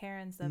with her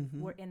parents of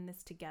we're in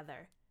this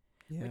together.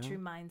 Yeah. Which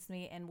reminds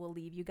me, and we'll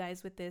leave you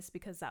guys with this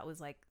because that was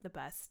like the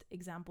best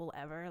example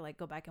ever. Like,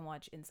 go back and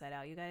watch Inside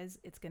Out, you guys.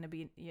 It's going to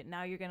be,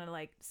 now you're going to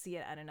like see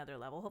it at another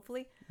level,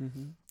 hopefully.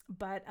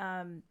 But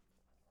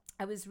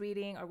we're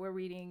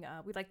reading,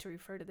 we like to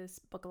refer to this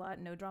book a lot,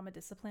 No Drama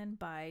Discipline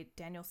by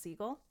Daniel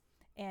Siegel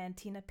and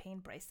Tina Payne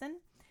Bryson,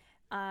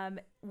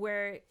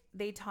 where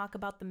they talk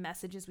about the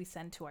messages we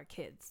send to our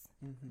kids,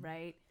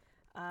 right?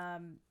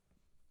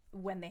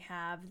 When they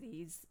have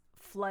these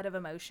flood of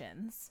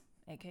emotions,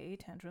 aka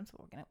tantrums,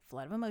 we're gonna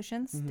flood of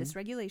emotions,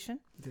 dysregulation.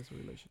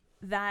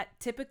 That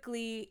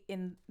typically,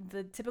 in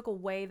the typical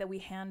way that we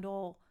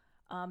handle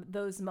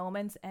those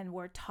moments, and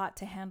we're taught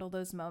to handle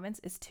those moments,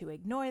 is to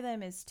ignore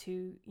them, is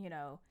to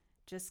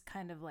just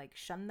kind of like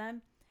shun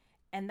them.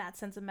 And that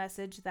sends a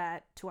message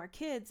that to our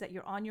kids that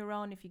you're on your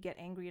own if you get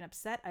angry and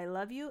upset. I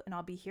love you and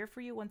I'll be here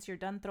for you once you're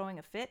done throwing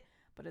a fit.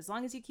 But as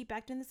long as you keep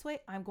acting this way,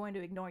 I'm going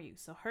to ignore you.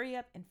 So hurry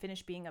up and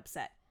finish being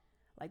upset.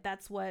 Like,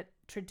 that's what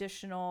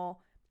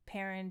traditional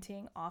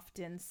parenting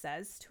often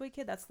says to a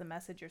kid. That's the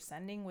message you're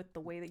sending with the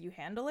way that you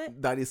handle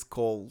it. That is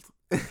cold.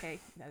 Okay,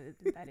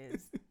 that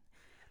is.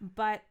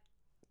 But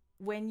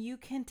when you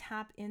can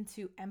tap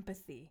into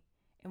empathy,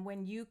 and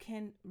when you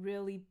can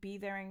really be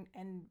there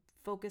and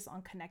focus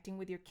on connecting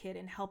with your kid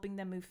and helping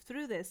them move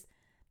through this,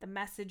 the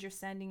message you're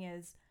sending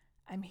is,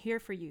 I'm here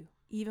for you,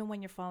 even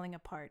when you're falling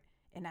apart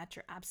and at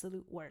your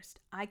absolute worst.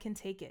 I can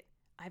take it.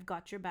 I've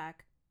got your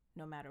back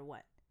no matter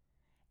what.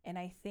 And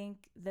I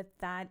think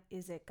that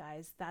is it,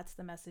 guys. That's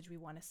the message we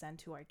want to send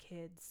to our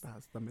kids.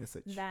 That's the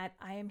message. That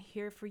I am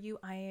here for you.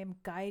 I am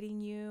guiding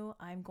you.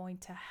 I'm going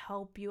to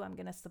help you. I'm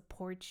going to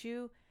support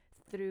you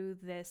through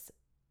this,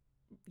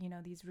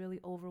 these really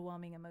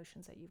overwhelming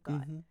emotions that you've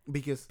got.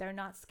 Because they're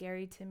not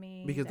scary to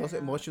me. Because those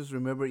emotions,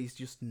 remember, is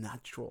just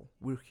natural.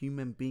 We're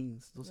human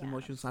beings. Those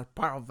emotions are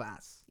part of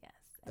us. Yes.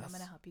 And I'm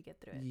going to help you get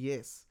through it.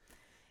 Yes.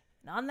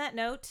 And on that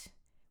note,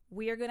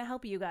 we are going to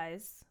help you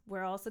guys.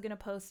 We're also going to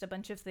post a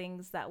bunch of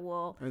things that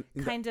will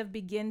kind of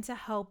begin to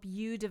help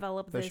you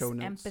develop this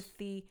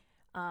empathy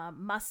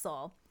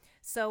muscle.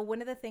 So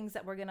one of the things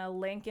that we're going to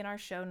link in our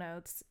show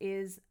notes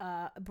is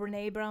a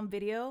Brene Brown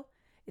video.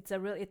 It's a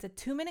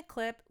 2-minute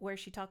clip where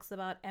she talks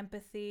about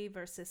empathy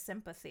versus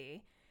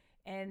sympathy.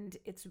 And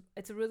it's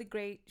a really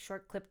great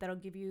short clip that'll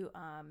give you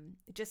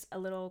just a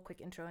little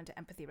quick intro into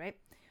empathy, right?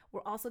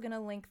 We're also going to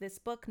link this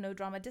book, No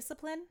Drama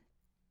Discipline,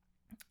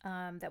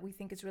 that we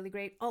think is really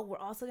great. Oh, we're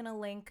also going to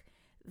link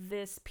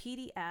this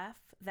PDF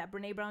that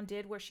Brene Brown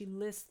did where she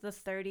lists the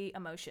 30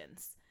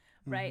 emotions,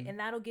 right? And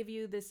that'll give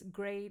you this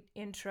great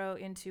intro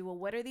into, well,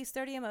 what are these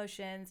 30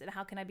 emotions and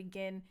how can I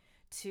begin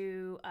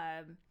to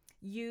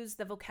use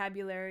the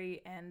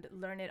vocabulary and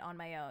learn it on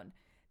my own?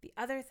 The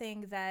other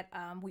thing that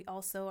we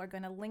also are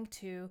going to link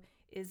to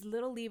is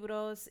Little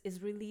Libros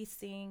is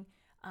releasing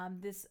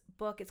this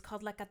book. It's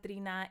called La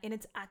Catrina, and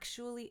it's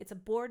a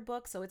board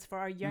book, so it's for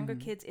our younger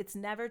kids. It's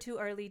never too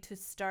early to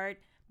start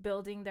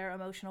building their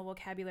emotional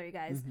vocabulary,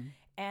 guys.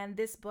 And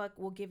this book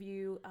will give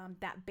you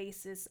that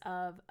basis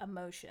of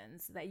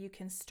emotions that you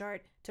can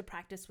start to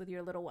practice with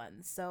your little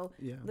ones. So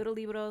Little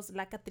Libros,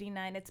 La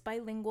Catrina, and it's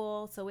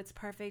bilingual, so it's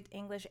perfect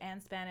English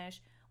and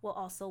Spanish. We'll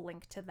also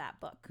link to that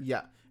book.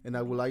 Yeah, and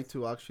I would like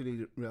to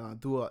actually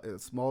do a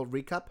small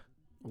recap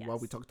of what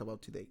we talked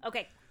about today.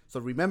 Okay. So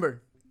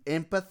remember,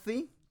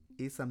 empathy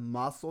is a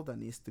muscle that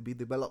needs to be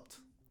developed.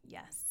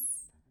 Yes.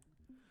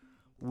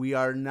 We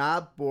are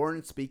not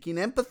born speaking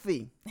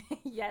empathy.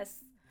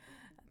 Yes.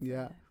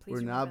 Yeah, Please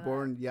we're not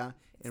born. that. Yeah,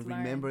 It's and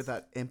remember learned.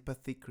 that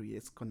empathy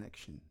creates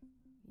connection.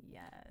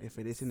 Yes. If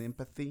it isn't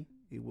empathy,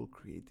 it will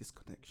create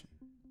disconnection.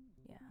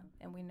 Yeah,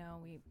 and we know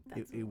we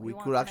We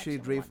want could actually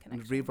connection, we want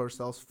connection. drive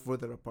ourselves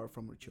further apart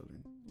from our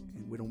children,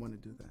 and we don't want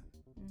to do that.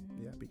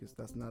 Yeah, because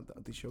that's not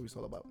what the show is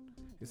all about.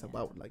 It's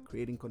about like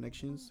creating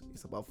connections.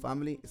 It's about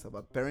family. It's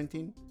about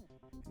parenting.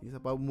 It's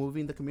about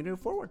moving the community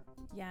forward.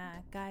 Yeah,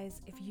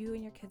 guys, if you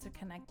and your kids are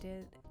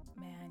connected,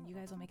 man, you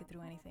guys will make it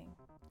through anything.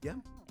 Yeah.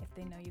 If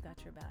they know you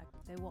got your back,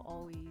 they will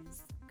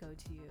always go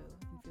to you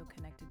and feel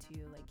connected to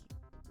you, like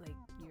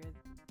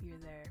you're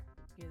there.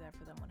 You're there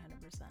for them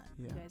 100%.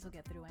 Yeah. You guys will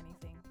get through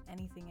anything,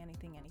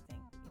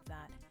 if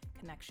that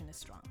connection is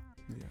strong.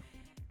 Yeah.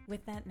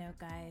 With that note,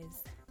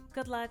 guys,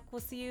 good luck. We'll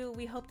see you.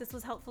 We hope this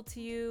was helpful to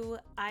you.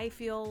 I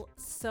feel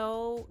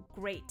so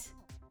great.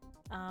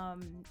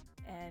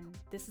 And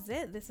this is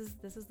it. This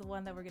is the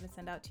one that we're going to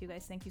send out to you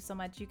guys. Thank you so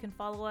much. You can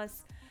follow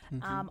us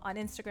on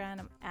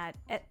Instagram at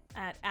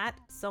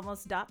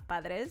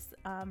somos.padres.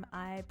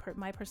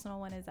 My personal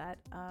one is at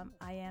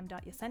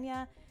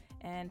iam.yesenia,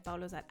 and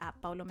Paulo's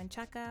at Paulo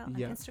Menchaca on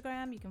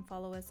Instagram. You can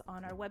follow us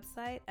on our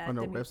website at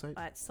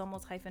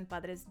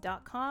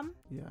somos-padres.com.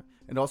 Yeah,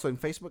 and also in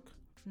Facebook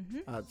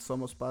at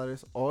Somos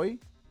Padres Hoy.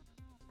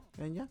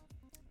 And yeah.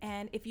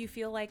 And if you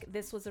feel like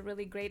this was a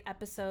really great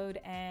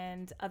episode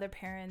and other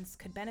parents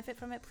could benefit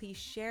from it, please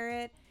share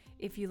it.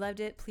 If you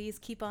loved it, please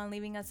keep on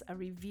leaving us a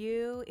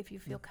review. If you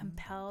feel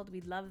compelled,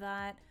 we'd love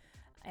that.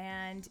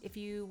 And if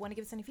you want to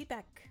give us any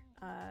feedback,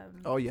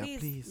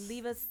 please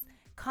leave us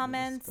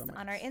comments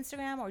on our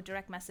Instagram or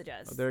direct message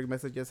us. Direct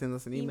messages, send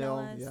us an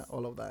email. Yeah,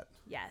 all of that.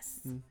 Yes.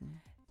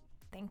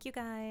 Thank you,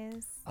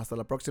 guys. Hasta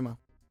la próxima.